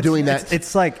we don't- we're doing that.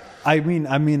 It's like I mean,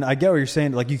 I get what you're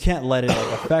saying. Like you can't let it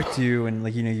like, affect you, and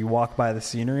like you walk by the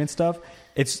scenery and stuff.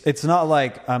 It's not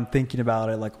like I'm thinking about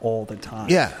it like all the time.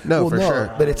 Yeah, no, for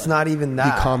sure. But it's not even You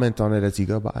that. comment on it as you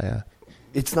go by. Yeah.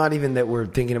 It's not even that we're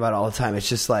thinking about it all the time. It's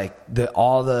just like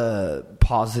all the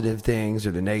positive things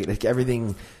or the negative. Like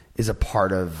everything is a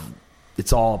part of.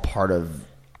 It's all a part of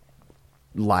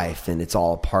life, and it's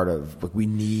all a part of. Like we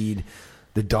need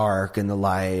the dark and the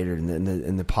light,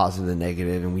 and the positive and the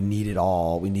negative, and we need it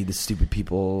all. We need the stupid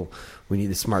people. We need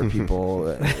the smart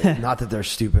people. Not that they're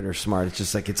stupid or smart. It's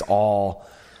just like it's all.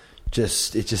 It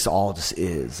just all just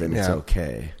is, and it's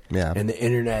okay. Yeah. And the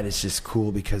internet is just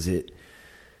cool because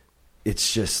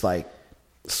it's just like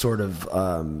sort of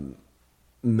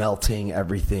melting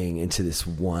everything into this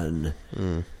one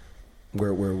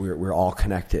where we're all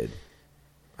connected.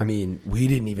 I mean, we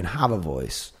didn't even have a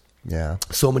voice. Yeah.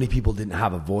 So many people didn't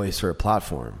have a voice or a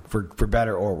platform for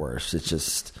better or worse. It's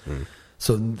just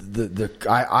so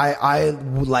I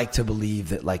would like to believe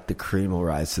that like the cream will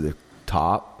rise to the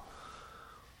top.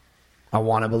 I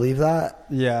want to believe that.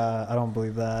 Yeah, I don't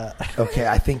believe that. Okay,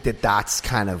 I think that's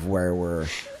kind of where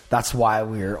that's why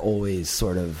we're always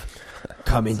sort of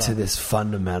coming to this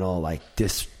fundamental like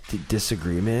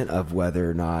disagreement of whether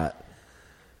or not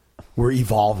we're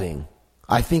evolving.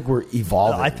 I think we're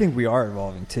evolving. I think we are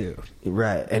evolving too.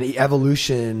 Right. And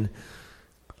evolution,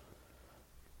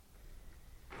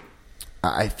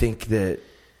 I think that,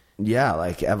 yeah,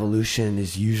 like evolution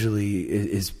is usually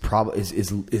is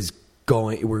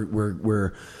going,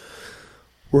 we're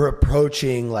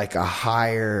approaching like a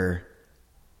higher,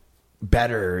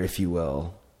 better, if you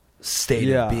will,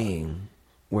 state of being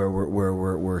where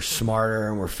we're smarter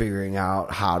and we're figuring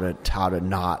out how to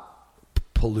not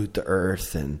pollute the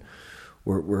earth, and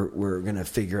we're going to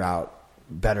figure out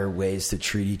better ways to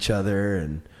treat each other,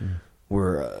 and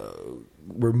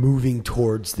we're moving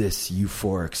towards this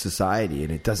euphoric society,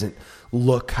 and it doesn't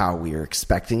look how we are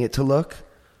expecting it to look.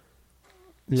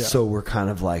 Yeah. So we're kind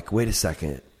of like, wait a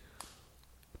second,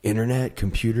 internet,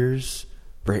 computers,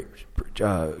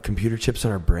 computer chips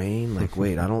in our brain. Like,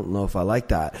 wait, I don't know if I like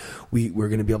that. We're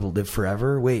going to be able to live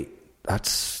forever. Wait,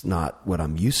 that's not what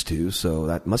I'm used to. So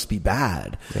that must be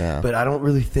bad. Yeah. But I don't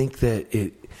really think that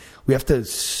we have to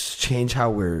change how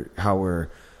we're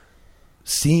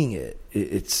seeing it.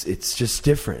 It's just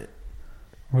different.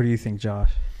 What do you think,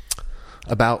 Josh?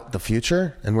 About the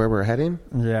future and where we're heading?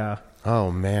 Yeah.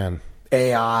 Oh man.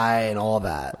 AI and all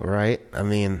that. Right? I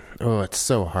mean, it's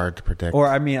so hard to predict. Or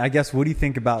I mean, I guess what do you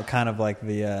think about kind of like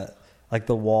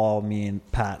the wall me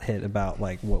and Pat hit about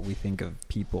like what we think of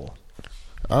people?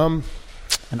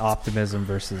 And optimism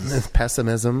versus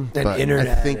pessimism, And but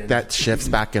internet I think and- that shifts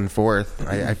back and forth.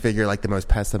 I figure like the most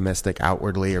pessimistic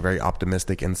outwardly are very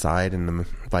optimistic inside, and the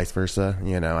vice versa.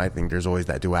 I think there's always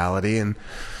that duality, and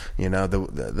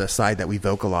the side that we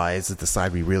vocalize is the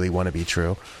side we really want to be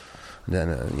true.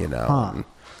 then you know. Huh.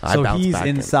 I So bounce he's back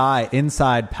and-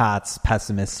 inside Pat's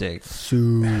pessimistic,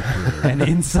 Super. and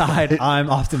inside I'm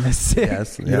optimistic.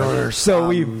 Yes, You don't understand. So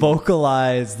we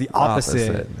vocalize the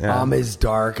opposite. Yeah. I'm as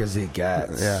dark as it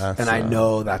gets. Yeah, and I so-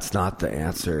 know that's not the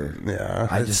answer. Yeah,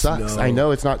 I it just sucks. I know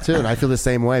it's not too, and I feel the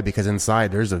same way because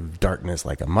inside there's a darkness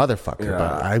like a motherfucker. Yeah.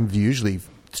 But I usually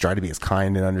try to be as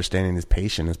kind and understanding, as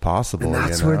patient as possible. And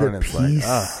that's you know? where the And it's like,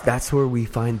 peace. That's where we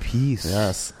find peace.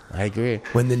 yes, I agree.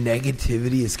 When the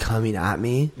negativity is coming at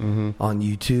me on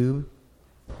YouTube,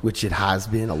 which it has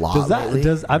been a lot Does lately,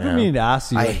 that? I've been Yeah. meaning to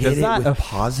ask you. I Like, hit does it that? with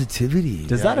positivity.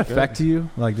 Does that affect you?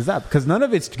 Like, does that? Because none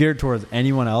of it's geared towards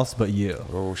anyone else but you.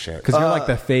 Oh shit. Because you're like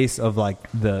the face of like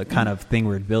the kind of thing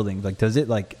we're building. Like, does it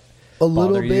like A little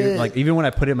bother you? bit. Like, even when I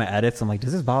put in my edits, I'm like,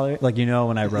 does this bother? Like, you know,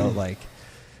 when I wrote like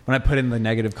when I put in the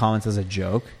negative comments as a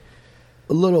joke.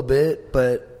 A little bit,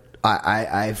 but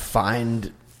I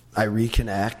find I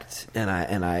reconnect and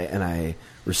I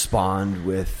respond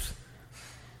with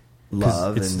 'Cause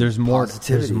love and there's more.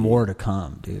 positivity. There's more to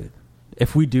come, dude.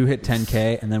 If we do hit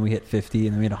 10K and then we hit 50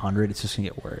 and then we hit 100, it's just gonna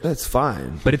get worse. That's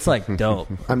fine. But it's like dope.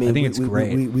 I mean, think it's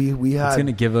great. We had. It's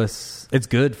gonna give us. It's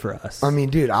good for us. I mean,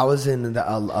 dude, I was in an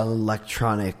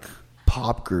electronic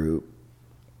pop group.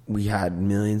 We had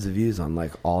millions of views on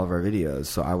like all of our videos.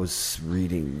 So I was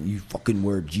reading, "You fucking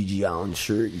wear Gigi Allen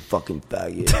shirt, you fucking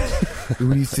faggot.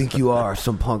 Who do you think you are?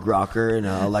 Some punk rocker in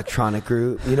an electronic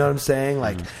group?" You know what I'm saying?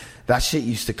 Like that shit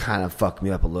used to kind of fuck me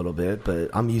up a little bit, but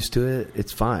I'm used to it.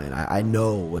 It's fine. I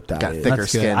know what that Got is. thicker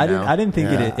That's good. skin I didn't. now. I didn't think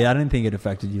Yeah. it. I didn't think it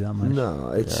affected you that much.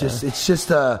 No, it's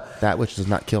just a. That which does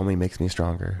not kill me makes me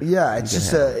stronger. Yeah, it's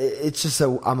just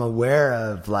a. I'm aware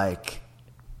of like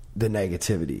the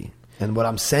negativity, and what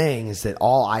I'm saying is that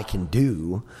all I can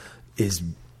do is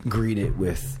greet it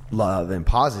with love and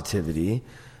positivity.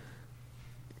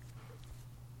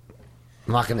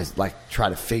 I'm not gonna like try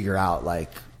to figure out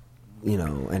like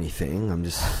anything. I'm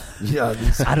just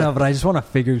I don't know, but I just want to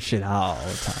figure shit out all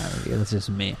the time. Yeah, that's just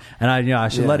me, and I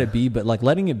should let it be. But like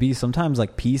letting it be, sometimes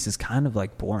like peace is kind of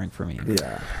like boring for me.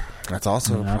 yeah. That's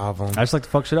also You a know? problem. I just like to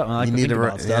fuck shit up, and I like You to need think to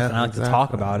about re- stuff, yeah, and I like to exactly.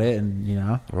 talk about it, and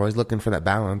We're always looking for that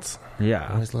balance. yeah.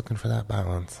 Always looking for that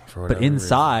balance. For But whatever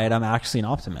inside, I'm actually an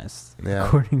optimist, Yeah.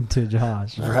 according to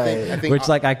Josh. Right. I think Which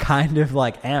like I kind of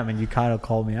like am, and you kind of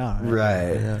called me out.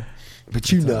 Right. Yeah.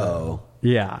 But you know.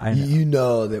 Yeah, I know. You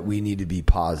know that we need to be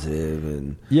positive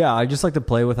and Yeah, I just like to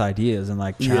play with ideas and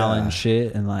like challenge Yeah.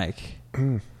 shit and like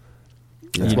That's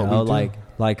you what we know do. like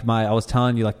I was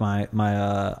telling you like my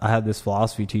I had this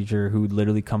philosophy teacher who would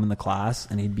literally come in the class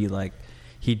and he'd be like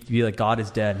God is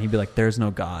dead, and he'd be like there's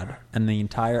no God, and the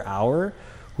entire hour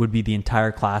would be the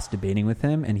entire class debating with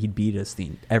him, and he'd beat us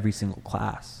every single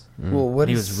class. well, what And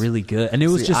he was really good, and it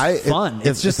was See, just fun. if-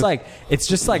 It's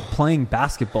just like playing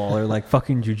basketball or like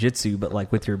fucking jujitsu, but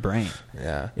like with your brain.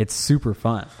 Yeah. It's super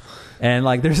fun. And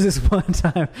like there's this one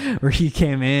time where he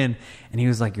came in and he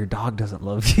was like, your dog doesn't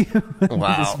love you.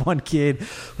 Wow. This one kid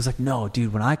was like, no,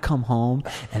 dude, when I come home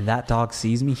and that dog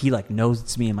sees me, he like knows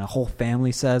it's me, and my whole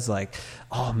family says like,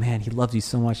 oh man, he loves you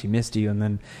so much, he missed you. And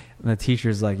then the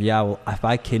teacher's like, yeah, well, if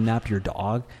I kidnapped your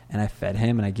dog and I fed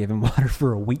him and I gave him water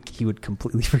for a week, he would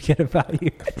completely forget about you.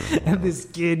 And this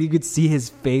kid, you could see his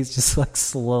face just like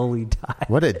slowly die.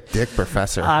 What a dick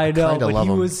professor. I know, kinda but love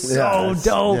he him. was so Yeah.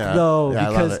 dope Yeah. though, Yeah,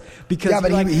 I love because Yeah,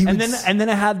 but like, he and would then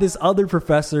I had this other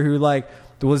professor who like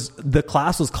the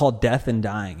class was called Death and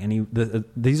Dying, and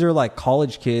these are like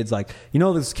college kids, like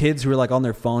those kids who are like on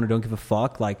their phone or don't give a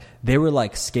fuck, like they were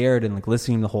like scared and like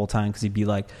listening the whole time because he'd be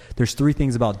like, there's 3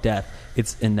 things about death: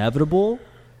 it's inevitable,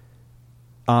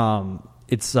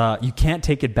 it's you can't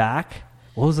take it back.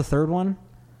 What was the third one?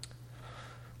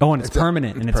 Oh, and it's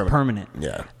permanent. It's permanent.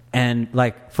 Yeah. And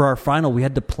like for our final, we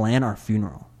had to plan our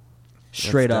funeral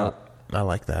straight That's up. dope. I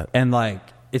like that. And like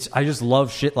I just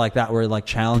love shit like that where it like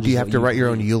challenges. Do you have what to write your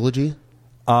own believe. eulogy?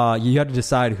 You had to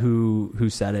decide who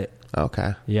said it.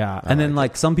 Okay. Yeah, and then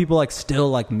like some people like still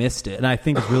like missed it, and I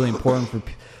think it's really important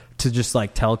to just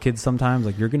like tell kids sometimes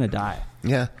like you're gonna die.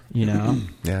 Yeah.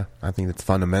 Yeah. I think that's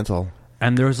fundamental.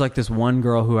 And there was like this one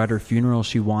girl who at her funeral,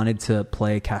 she wanted to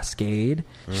play Cascade.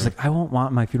 She's like, I won't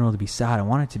want my funeral to be sad. I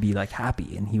want it to be like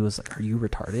happy. And he was like, are you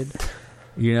retarded?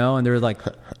 And they were like,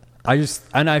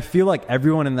 I feel like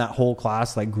everyone in that whole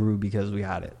class like grew because we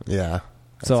had it. Yeah.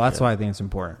 So that's good. why I think it's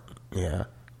important. Yeah.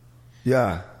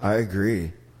 Yeah, I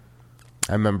agree.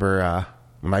 I remember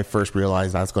when I first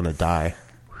realized I was going to die.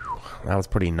 That was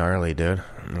pretty gnarly, dude.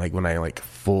 Like when I like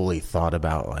fully thought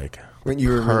about like When you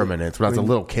were permanence. When I was a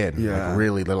little kid, Yeah. like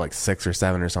really little, like 6 or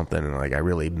 7 or something, and like I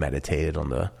really meditated on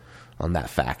that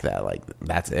fact that like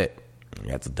that's it,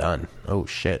 that's done. Oh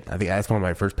shit! I think that's one of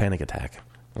my first panic attack.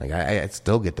 Like I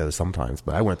still get those sometimes,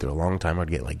 but I went through a long time. I'd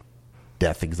get like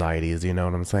death anxieties. You know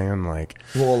what I'm saying? Like,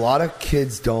 well, a lot of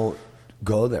kids don't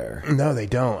go there. no, they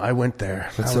don't. I went there.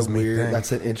 That's that was a my weird. thing.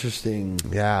 That's an interesting.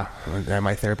 Yeah,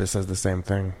 my therapist says the same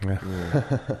thing.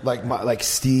 Yeah. Like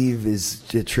Steve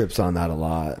it trips on that a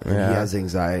lot. And Yeah. He has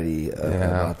anxiety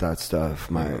about that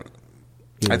stuff.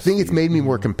 I think it's made me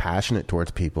more compassionate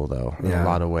towards people, though, in Yeah. a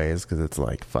lot of ways, because it's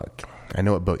like, fuck, I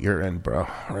know what boat you're in, bro.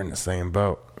 We're in the same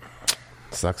boat.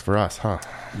 Sucks for us, huh?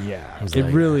 Yeah, it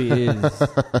really is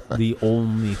the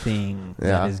only thing Yeah.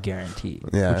 that is guaranteed,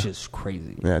 Yeah. which is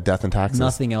crazy. Yeah, death and taxes.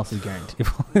 Nothing else is guaranteed.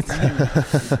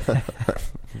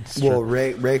 Well,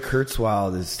 Ray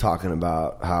Kurzweil is talking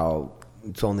about how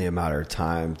it's only a matter of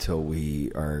time till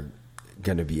we are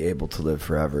going to be able to live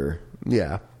forever.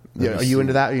 Yeah. Yeah, are you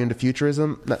into that? Are you into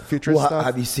futurism? That futurist Well, stuff?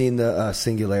 have you seen the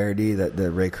Singularity, the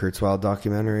Ray Kurzweil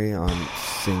documentary on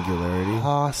Singularity?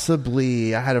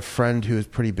 Possibly. I had a friend who was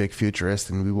pretty big futurist,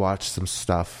 and we watched some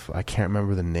stuff. I can't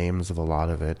remember the names of a lot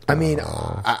of it. I mean,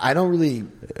 I don't really.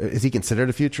 Is he considered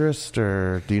a futurist,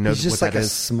 or do you know He's just what like that a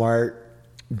is? smart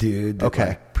dude that Okay.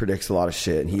 like predicts a lot of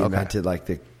shit, and he invented like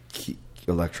the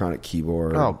electronic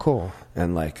keyboard. Oh, cool.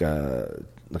 And like a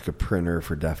printer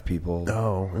for deaf people.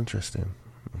 Oh, interesting.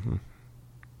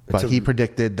 But he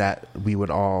predicted that we would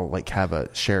all like have a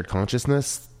shared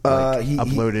consciousness, like,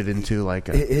 uploaded into like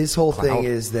a his whole cloud. thing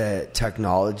is that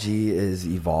technology is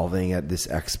evolving at this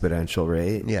exponential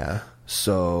rate. Yeah.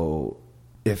 So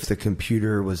if the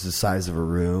computer was the size of a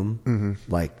room,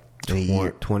 like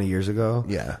 20 years ago,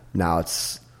 Yeah. now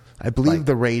it's. I believe like-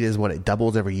 the rate is what it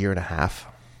doubles every year and a half.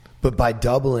 But by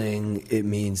doubling, it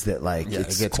means that like Yeah,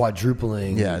 it's it gets-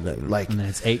 quadrupling. Yeah, like and then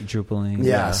it's 8-drupling.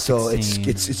 yeah. So it's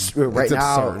right It's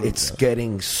now absurd. it's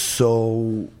getting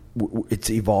so it's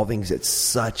evolving at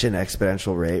such an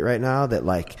exponential rate right now that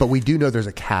like. But we do know there's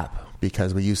a cap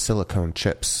because we use silicone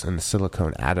chips, and the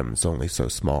silicone atom's only so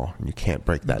small, and you can't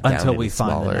break that down Until any we find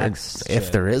the smaller. next if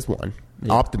chip. there is one.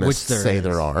 Yeah, Optimists which there say is.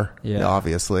 there are, Yeah.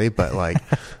 obviously, but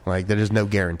like there is no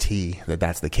guarantee that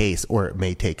that's the case, or it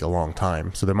may take a long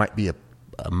time. So there might be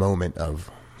a moment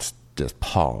of just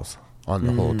pause on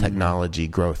the whole technology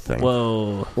growth thing.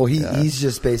 Whoa. Well, he's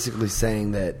just basically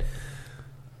saying that,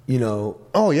 you know,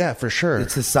 Oh yeah, for sure.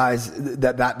 it's the size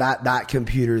that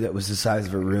computer that was the size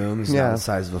of a room is now Yeah. the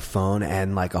size of a phone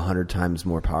and like 100 times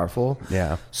more powerful.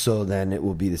 Yeah. So then it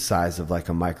will be the size of like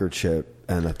a microchip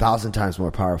and 1,000 times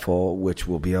more powerful, which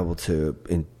will be able to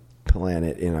implant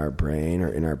it in our brain or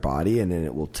in our body, and then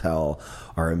it will tell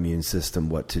our immune system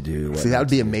what to do. See, that would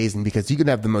be amazing because you can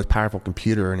have the most powerful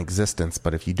computer in existence,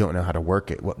 but if you don't know how to work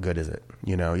it, what good is it?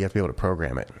 You know, you have to be able to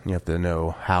program it. You have to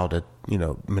know how to,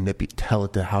 tell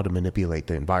it how to manipulate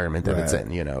the environment that it's Right.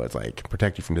 in. You know, it's like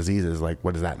protect you from diseases. Like,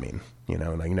 what does that mean? You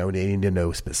know, like, they need to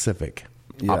know specific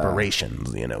operations.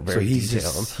 Very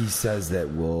detailed. He says that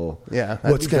Yeah,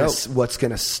 that'd be what's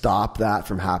gonna stop that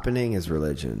from happening is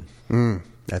religion.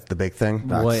 That's the big thing.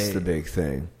 That's Wait. the big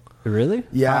thing. Really?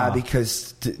 Yeah, Wow.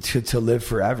 because to live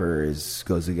forever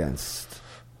goes against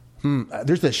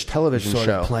There's this television sort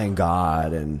show of playing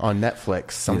God and on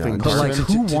Netflix. Something. know, But like, To-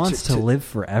 who to- wants to to- live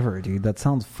forever, dude? That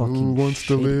sounds fucking. Who wants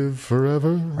to shitty. live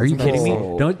forever? Are you kidding me?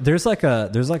 Whoa. Don't, there's like a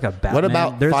Batman. What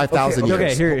about there's, 5,000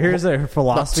 okay, years? here's a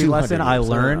philosophy 200 lesson I years.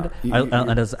 learned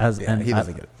as Yeah, he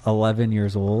doesn't get it. 11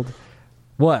 years old.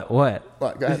 What? What? Go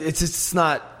ahead. it's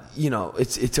not,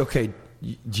 it's okay.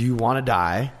 Do you want to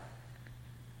die?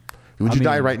 Would you I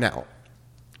die mean- right now?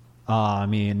 I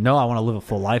mean, no, I want to live a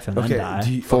full life and then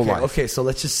die. Full life. Okay, so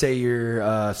let's just say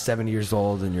you're 7 years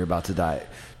old and you're about to die.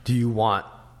 Do you want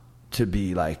to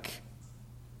be like?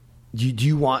 Do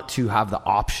you want to have the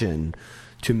option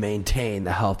to maintain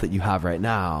the health that you have right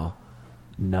now?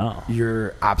 No.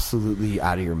 You're absolutely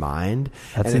out of your mind.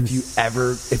 That's and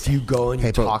if you go and you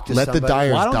Hey, but talk to let somebody, the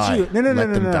dyers Why don't die. you- No,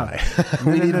 let them no. die.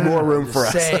 We need more room for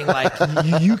us. saying like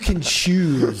you can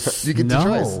choose. You get the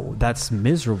choice. No, that's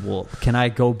miserable. Can I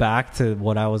go back to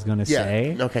what I was going to Yeah.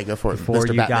 say? Okay, go for it. Before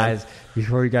Mr. you Batman.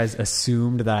 before you guys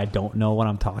assumed that I don't know what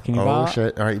I'm talking Oh about.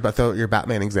 shit! All right, but throw your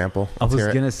Batman example. I was Let's hear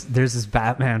it. gonna. There's this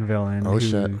Batman villain. Oh, who,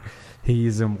 shit.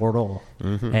 He's immortal,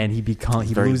 and he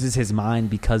very- loses his mind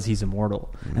because he's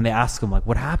immortal. And they ask him like,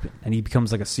 "What happened?" And he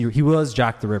becomes like he was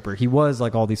Jack the Ripper. He was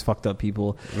like all these fucked up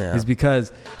people. Yeah. It's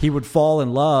because he would fall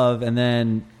in love, and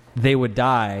then they would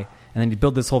die, and then he'd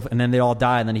build this whole, and then they'd all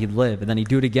die, and then he'd live, and then he'd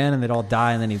do it again, and they'd all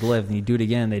die, and then he'd live, and he'd do it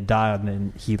again, and they'd die, and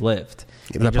then he lived.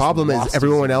 And The he just problem lost is his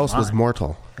everyone else was mind.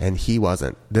 mortal, and he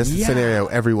wasn't. This Yeah. scenario,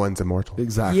 everyone's immortal.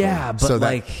 Exactly. Yeah, but So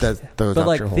like, those but aren't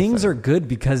like your whole things thing. are good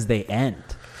because they end.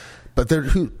 But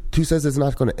who says it's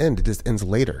not going to end? It just ends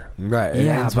later. Right. It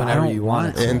Yeah, ends but I whenever don't you want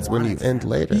want it. It ends when you end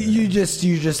later. You're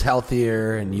just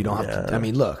healthier, and you don't have to. I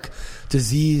mean, look,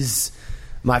 disease.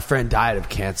 My friend died of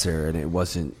cancer, and it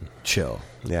wasn't chill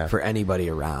for anybody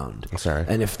around. I'm sorry.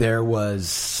 And if there was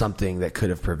something that could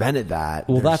have prevented that,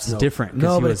 Well, there's that's different 'cause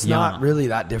No, he but was it's not young. really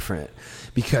that different,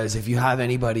 because if you have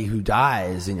anybody who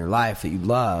dies in your life that you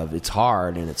love, it's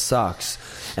hard and it sucks.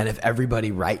 And if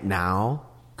everybody right now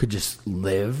could just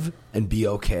live and be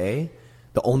okay,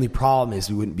 the only problem is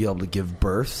we wouldn't be able to give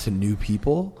birth to new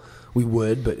people. We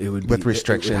would, but it would With be,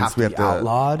 restrictions, It would have to we be have to-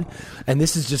 outlawed. And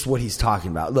this is just what he's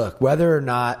talking about. Look, whether or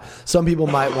not some people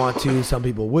might want to, some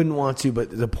people wouldn't want to,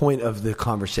 but the point of the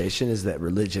conversation is that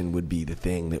religion would be the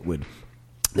thing that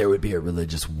there would be a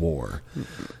religious war.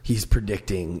 He's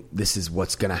predicting this is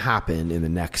what's going to happen in the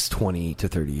next 20 to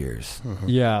 30 years.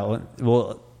 Yeah.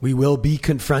 Well, We will be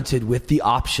confronted with the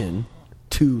option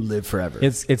to live forever.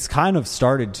 it's kind of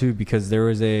started too, because there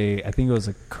was I think it was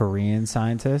a Korean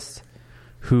scientist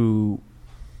who,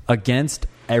 against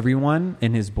everyone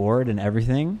in his board and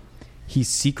everything, he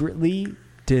secretly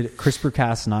did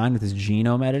CRISPR-Cas9 with his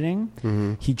genome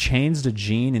editing. He changed a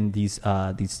gene in these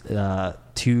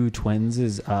two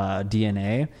twins'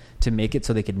 DNA to make it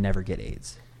so they could never get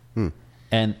AIDS.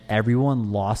 And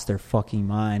everyone lost their fucking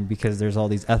mind, because there's all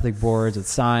these ethic boards with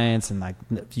science, and like,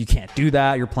 you can't do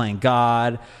that. You're playing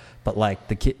God. But like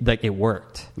the kid, like, it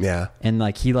worked. Yeah. And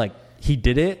like he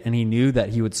did it, and he knew that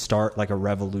he would start like a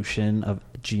revolution of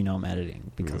genome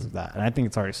editing because of that. And I think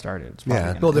it's already started. It's probably Yeah.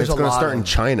 gonna- Well, there's it's a going to lot start in of-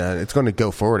 China. It's going to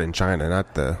go forward in China,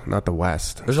 not the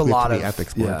West. There's a We have lot to of be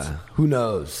ethics boards. yeah. Who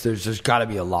knows? There's got to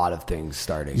be a lot of things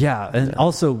starting. yeah. And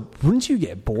also, wouldn't you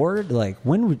get bored? Like,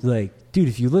 dude,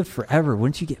 if you lived forever,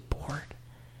 wouldn't you get bored?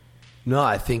 No,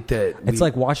 I think that It's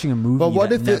like watching a movie. But what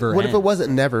that if never what if it ends.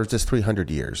 wasn't never just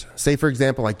 300 years? Say, for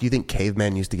example, like, do you think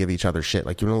cavemen used to give each other shit?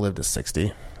 Like, you want to live to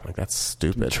 60? Like, that's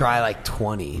stupid. try like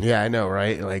 20. Yeah, I know,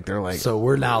 right? Like, they're like, So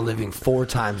we're now living 4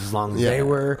 times as long as they Yeah.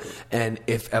 were, and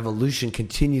if evolution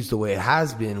continues the way it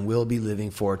has been, we'll be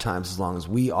living 4 times as long as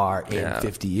we are in Yeah.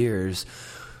 50 years.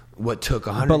 What took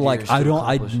 100 But like, years to I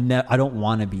accomplish. don't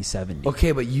want to be 70.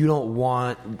 Okay, but you don't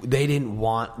want. They didn't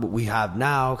want what we have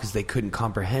now because they couldn't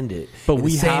comprehend it. But in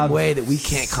we the same have- way that we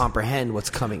can't comprehend what's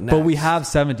coming next. But we have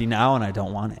 70 now, and I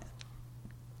don't want it.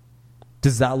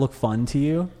 Does that look fun to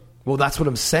you? Well, that's what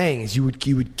I'm saying. Is you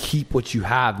would keep what you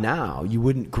have now. You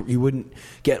wouldn't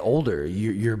get older.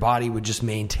 Your body would just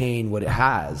maintain what it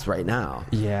has right now.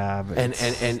 Yeah, but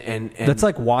And that's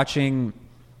like watching.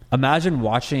 Imagine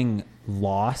watching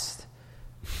Lost,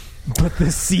 but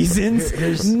the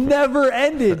seasons never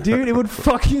ended, dude. It would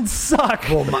fucking suck.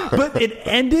 But it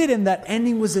ended, and that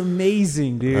ending was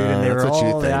amazing, dude. And they were that's what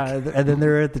you all, think. and then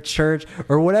they're at the church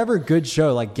or whatever good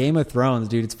show, like Game of Thrones,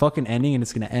 dude. It's fucking ending, and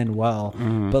it's gonna end well.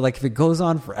 But like, if it goes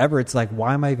on forever, it's like,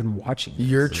 why am I even watching this?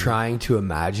 you're trying to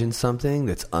imagine something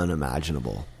that's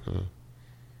unimaginable.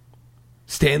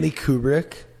 Stanley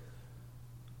Kubrick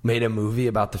made a movie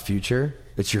about the future.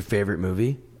 It's your favorite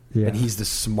movie. Yeah. And he's the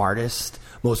smartest,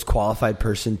 most qualified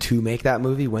person to make that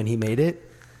movie when he made it.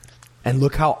 And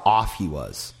look how off he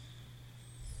was.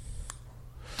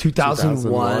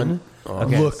 2001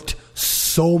 looked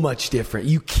so much different.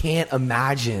 You can't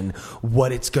imagine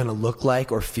what it's going to look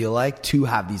like or feel like to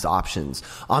have these options.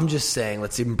 I'm just saying,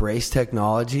 let's embrace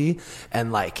technology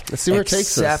and like Let's see where it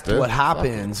takes us, accept dude. what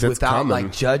happens It's without coming.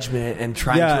 like judgment and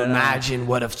trying Yeah, to no. imagine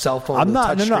what a cell phone. I'm with a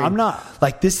not- no, no, touchscreen- I'm not.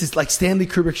 Like, this is like Stanley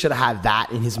Kubrick should have had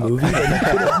that in his movie, and he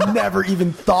could have never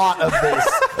even thought of this.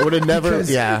 I would have never,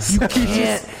 Because yeah. you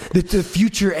can't. The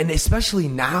future, and especially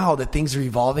now that things are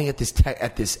evolving at this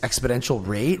exponential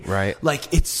rate, Right. Like,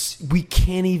 we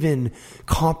can't even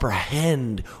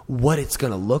comprehend what it's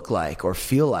going to look like or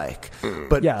feel like.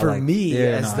 But Yeah, for like, me, yeah,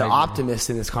 as no, the I agree. optimist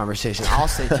in this conversation, I'll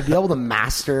say to be able to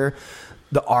master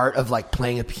the art of like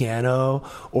playing a piano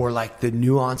or like the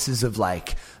nuances of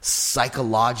like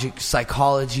psychology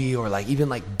or like even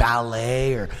like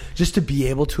ballet, or just to be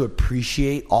able to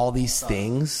appreciate all these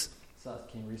things.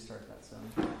 Can you restart that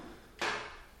sound?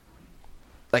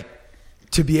 Like,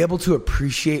 to be able to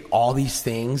appreciate all these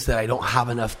things that I don't have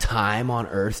enough time on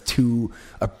earth to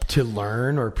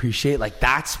learn or appreciate, like,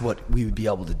 that's what we would be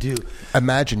able to do.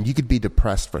 Imagine you could be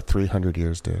depressed for 300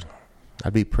 years, dude.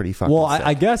 I'd be pretty fucking Well, sick.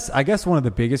 I guess one of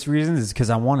the biggest reasons is because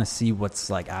I want to see what's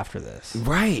like after this.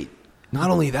 Right. Not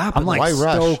only that, but I'm like why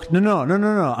rush? stoked. No.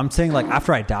 I'm saying like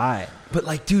after I die. but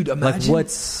like, dude, imagine,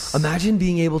 imagine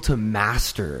being able to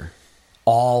master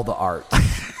all the art.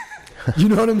 You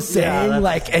know what I'm saying? that's-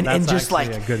 like, and just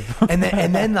actually like, a good and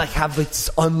then like have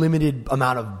this unlimited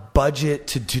amount of budget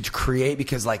to create,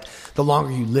 because like the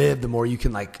longer you live, the more you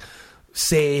can like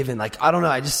save and like, I don't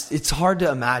know. It's hard to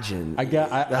imagine.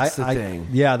 That's the thing.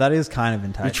 Yeah, that is kind of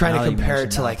enticing. You're trying to compare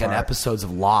it to like an episodes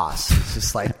of Lost. It's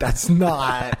just like, that's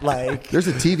not like. There's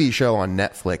a TV show on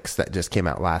Netflix that just came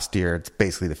out last year. It's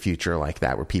basically the future like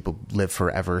that, where people live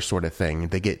forever sort of thing.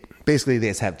 They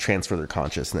just have transfer their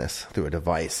consciousness through a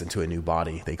device into a new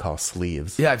body they call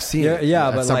sleeves. Yeah, I've seen it.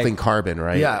 Yeah, That's but something like, carbon,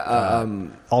 right? Yeah.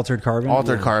 Altered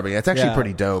Carbon. Carbon. It's actually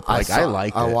pretty dope. Like I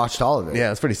liked it. I watched all of it.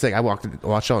 Yeah, it's pretty sick. I watched it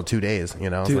all in 2 days.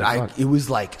 You know, Dude, it was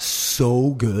like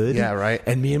so good. Yeah, right.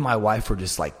 And me and my wife were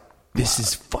just like, this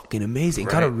is fucking amazing.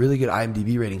 Got a really good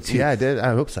IMDb rating too. Yeah, I did.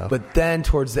 I hope so. But then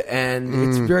towards the end,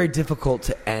 it's very difficult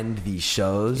to end these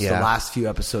shows. Yeah. The last few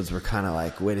episodes were kind of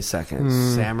like, wait a second,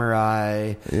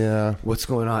 Samurai. Yeah. What's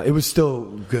going on? It was still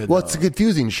good. Well, though. it's a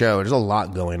confusing show. There's a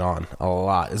lot going on. A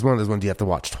lot. It's one of those ones you have to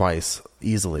watch twice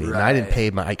easily. Right. And I didn't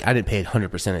pay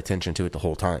 100% attention to it the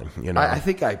whole time. You know. I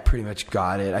think I pretty much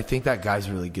got it. I think that guy's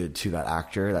really good too. That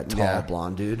actor, that tall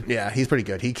blonde dude. Yeah, he's pretty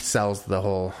good. He sells the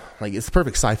whole it's the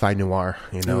perfect sci-fi noir.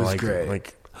 You know, It was like great.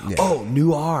 like yeah. Oh,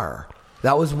 noir.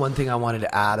 That was one thing I wanted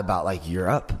to add about like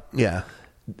Europe. Yeah.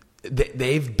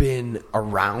 They've been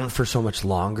around for so much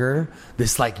longer.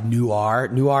 This like noir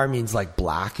means like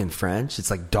black in French.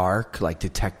 It's like dark, like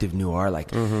detective noir.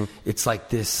 Like it's like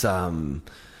this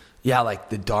like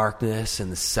the darkness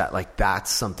and the set, like that's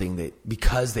something that,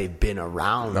 because they've been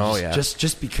around,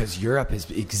 just because Europe has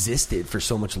existed for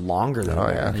so much longer than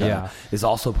America, is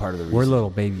also part of the reason. We're little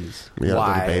babies. We're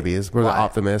little babies. We're the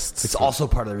optimists. It's also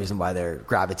part of the reason why they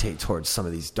gravitate towards some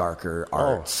of these darker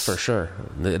arts. For sure.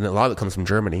 And a lot of it comes from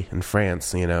Germany and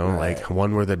France, you know, like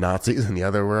one were the Nazis and the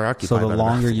other were occupied So the by the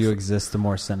longer Nazis. you exist, the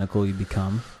more cynical you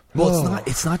become. Well,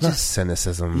 it's not just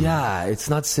cynicism. Yeah, it's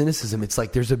not cynicism. It's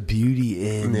like there's a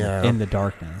beauty in the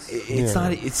darkness. It's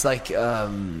not. It's like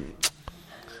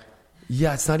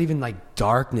it's not even like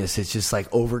darkness. It's just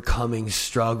like overcoming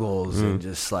struggles and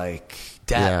just like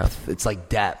depth. It's like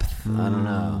depth. I don't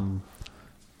know.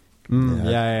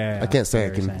 Yeah. I can't say I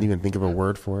can even think of a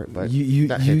word for it, but you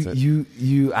hits it.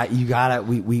 you got it.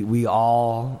 We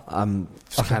all. I'm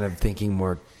kind of thinking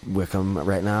more Wickham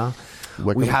right now.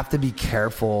 We have to be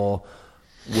careful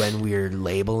when we're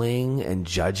labeling and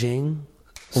judging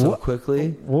so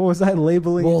quickly. What was I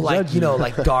labeling? Well, and like, judging? you know,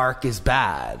 like dark is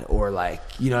bad, or like,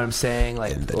 you know what I'm saying?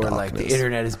 Like, or like the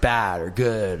internet is bad or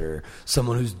good, or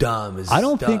someone who's dumb is I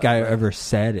don't dumb, think I right? ever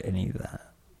said any of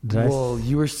that. Did Well,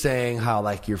 you were saying how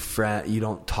like your friend, you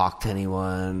don't talk to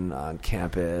anyone on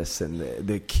campus, and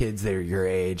the kids that are your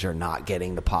age are not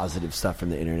getting the positive stuff from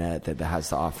the internet that has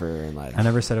to offer, and like I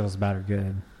never said it was bad or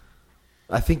good.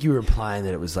 I think you were implying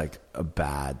that it was like a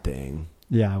bad thing.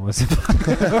 Yeah, I wasn't.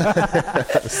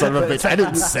 Son of a bitch. I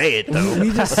didn't say it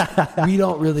though. We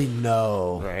don't really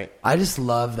know. Right. I just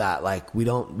love that. Like we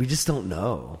just don't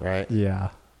know. Right.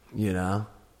 Yeah. You know?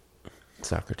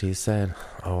 Socrates said,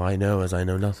 "All I know is I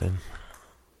know nothing."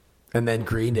 And then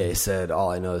Green Day said,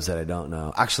 "All I know is that I don't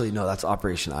know." Actually, no, that's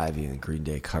Operation Ivy, and Green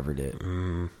Day covered it.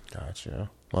 Gotcha.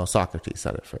 Well, Socrates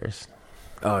said it first.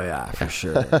 Oh yeah, for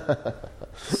sure.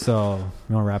 So,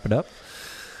 you want to wrap it up?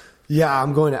 Yeah,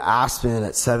 I'm going to Aspen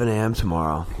at 7 a.m.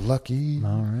 tomorrow. Lucky.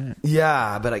 All right.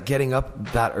 Yeah, but getting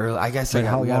up that early, I guess Wait,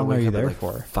 how we gotta long are wake you up there at like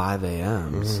for? 5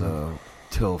 a.m. So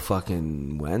till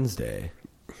fucking Wednesday.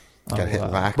 Gotta hit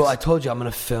lax. Well, I told you I'm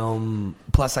gonna film.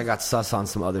 Plus, I got sus on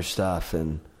some other stuff,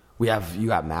 and you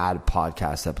got mad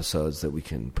podcast episodes that we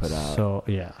can put out. So,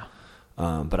 yeah.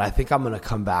 But I think I'm gonna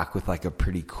come back with like a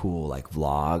pretty cool like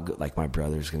vlog. Like my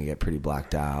brother's gonna get pretty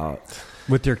blacked out.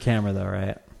 With your camera, though,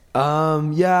 right?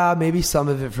 Yeah, maybe some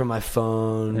of it from my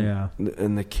phone. Yeah.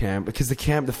 And the cam, because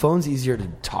the phone's easier to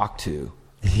talk to.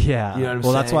 Yeah. You know what I'm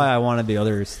well, that's saying? why I wanted the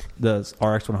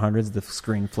RX100s. The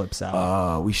screen flips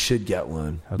out. We should get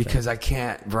one because I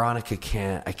can't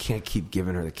keep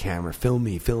giving her the camera. Film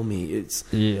me. It's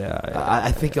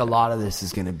I think a lot of this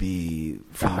is going to be.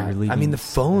 I mean, the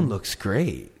phone looks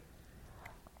great.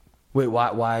 Wait,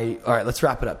 why? All right, let's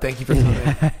wrap it up. Thank you for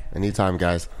coming. Anytime,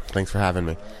 guys. Thanks for having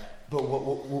me. But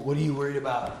what are you worried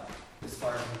about as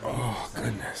far as? Oh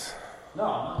goodness. No,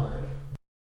 I'm not worried.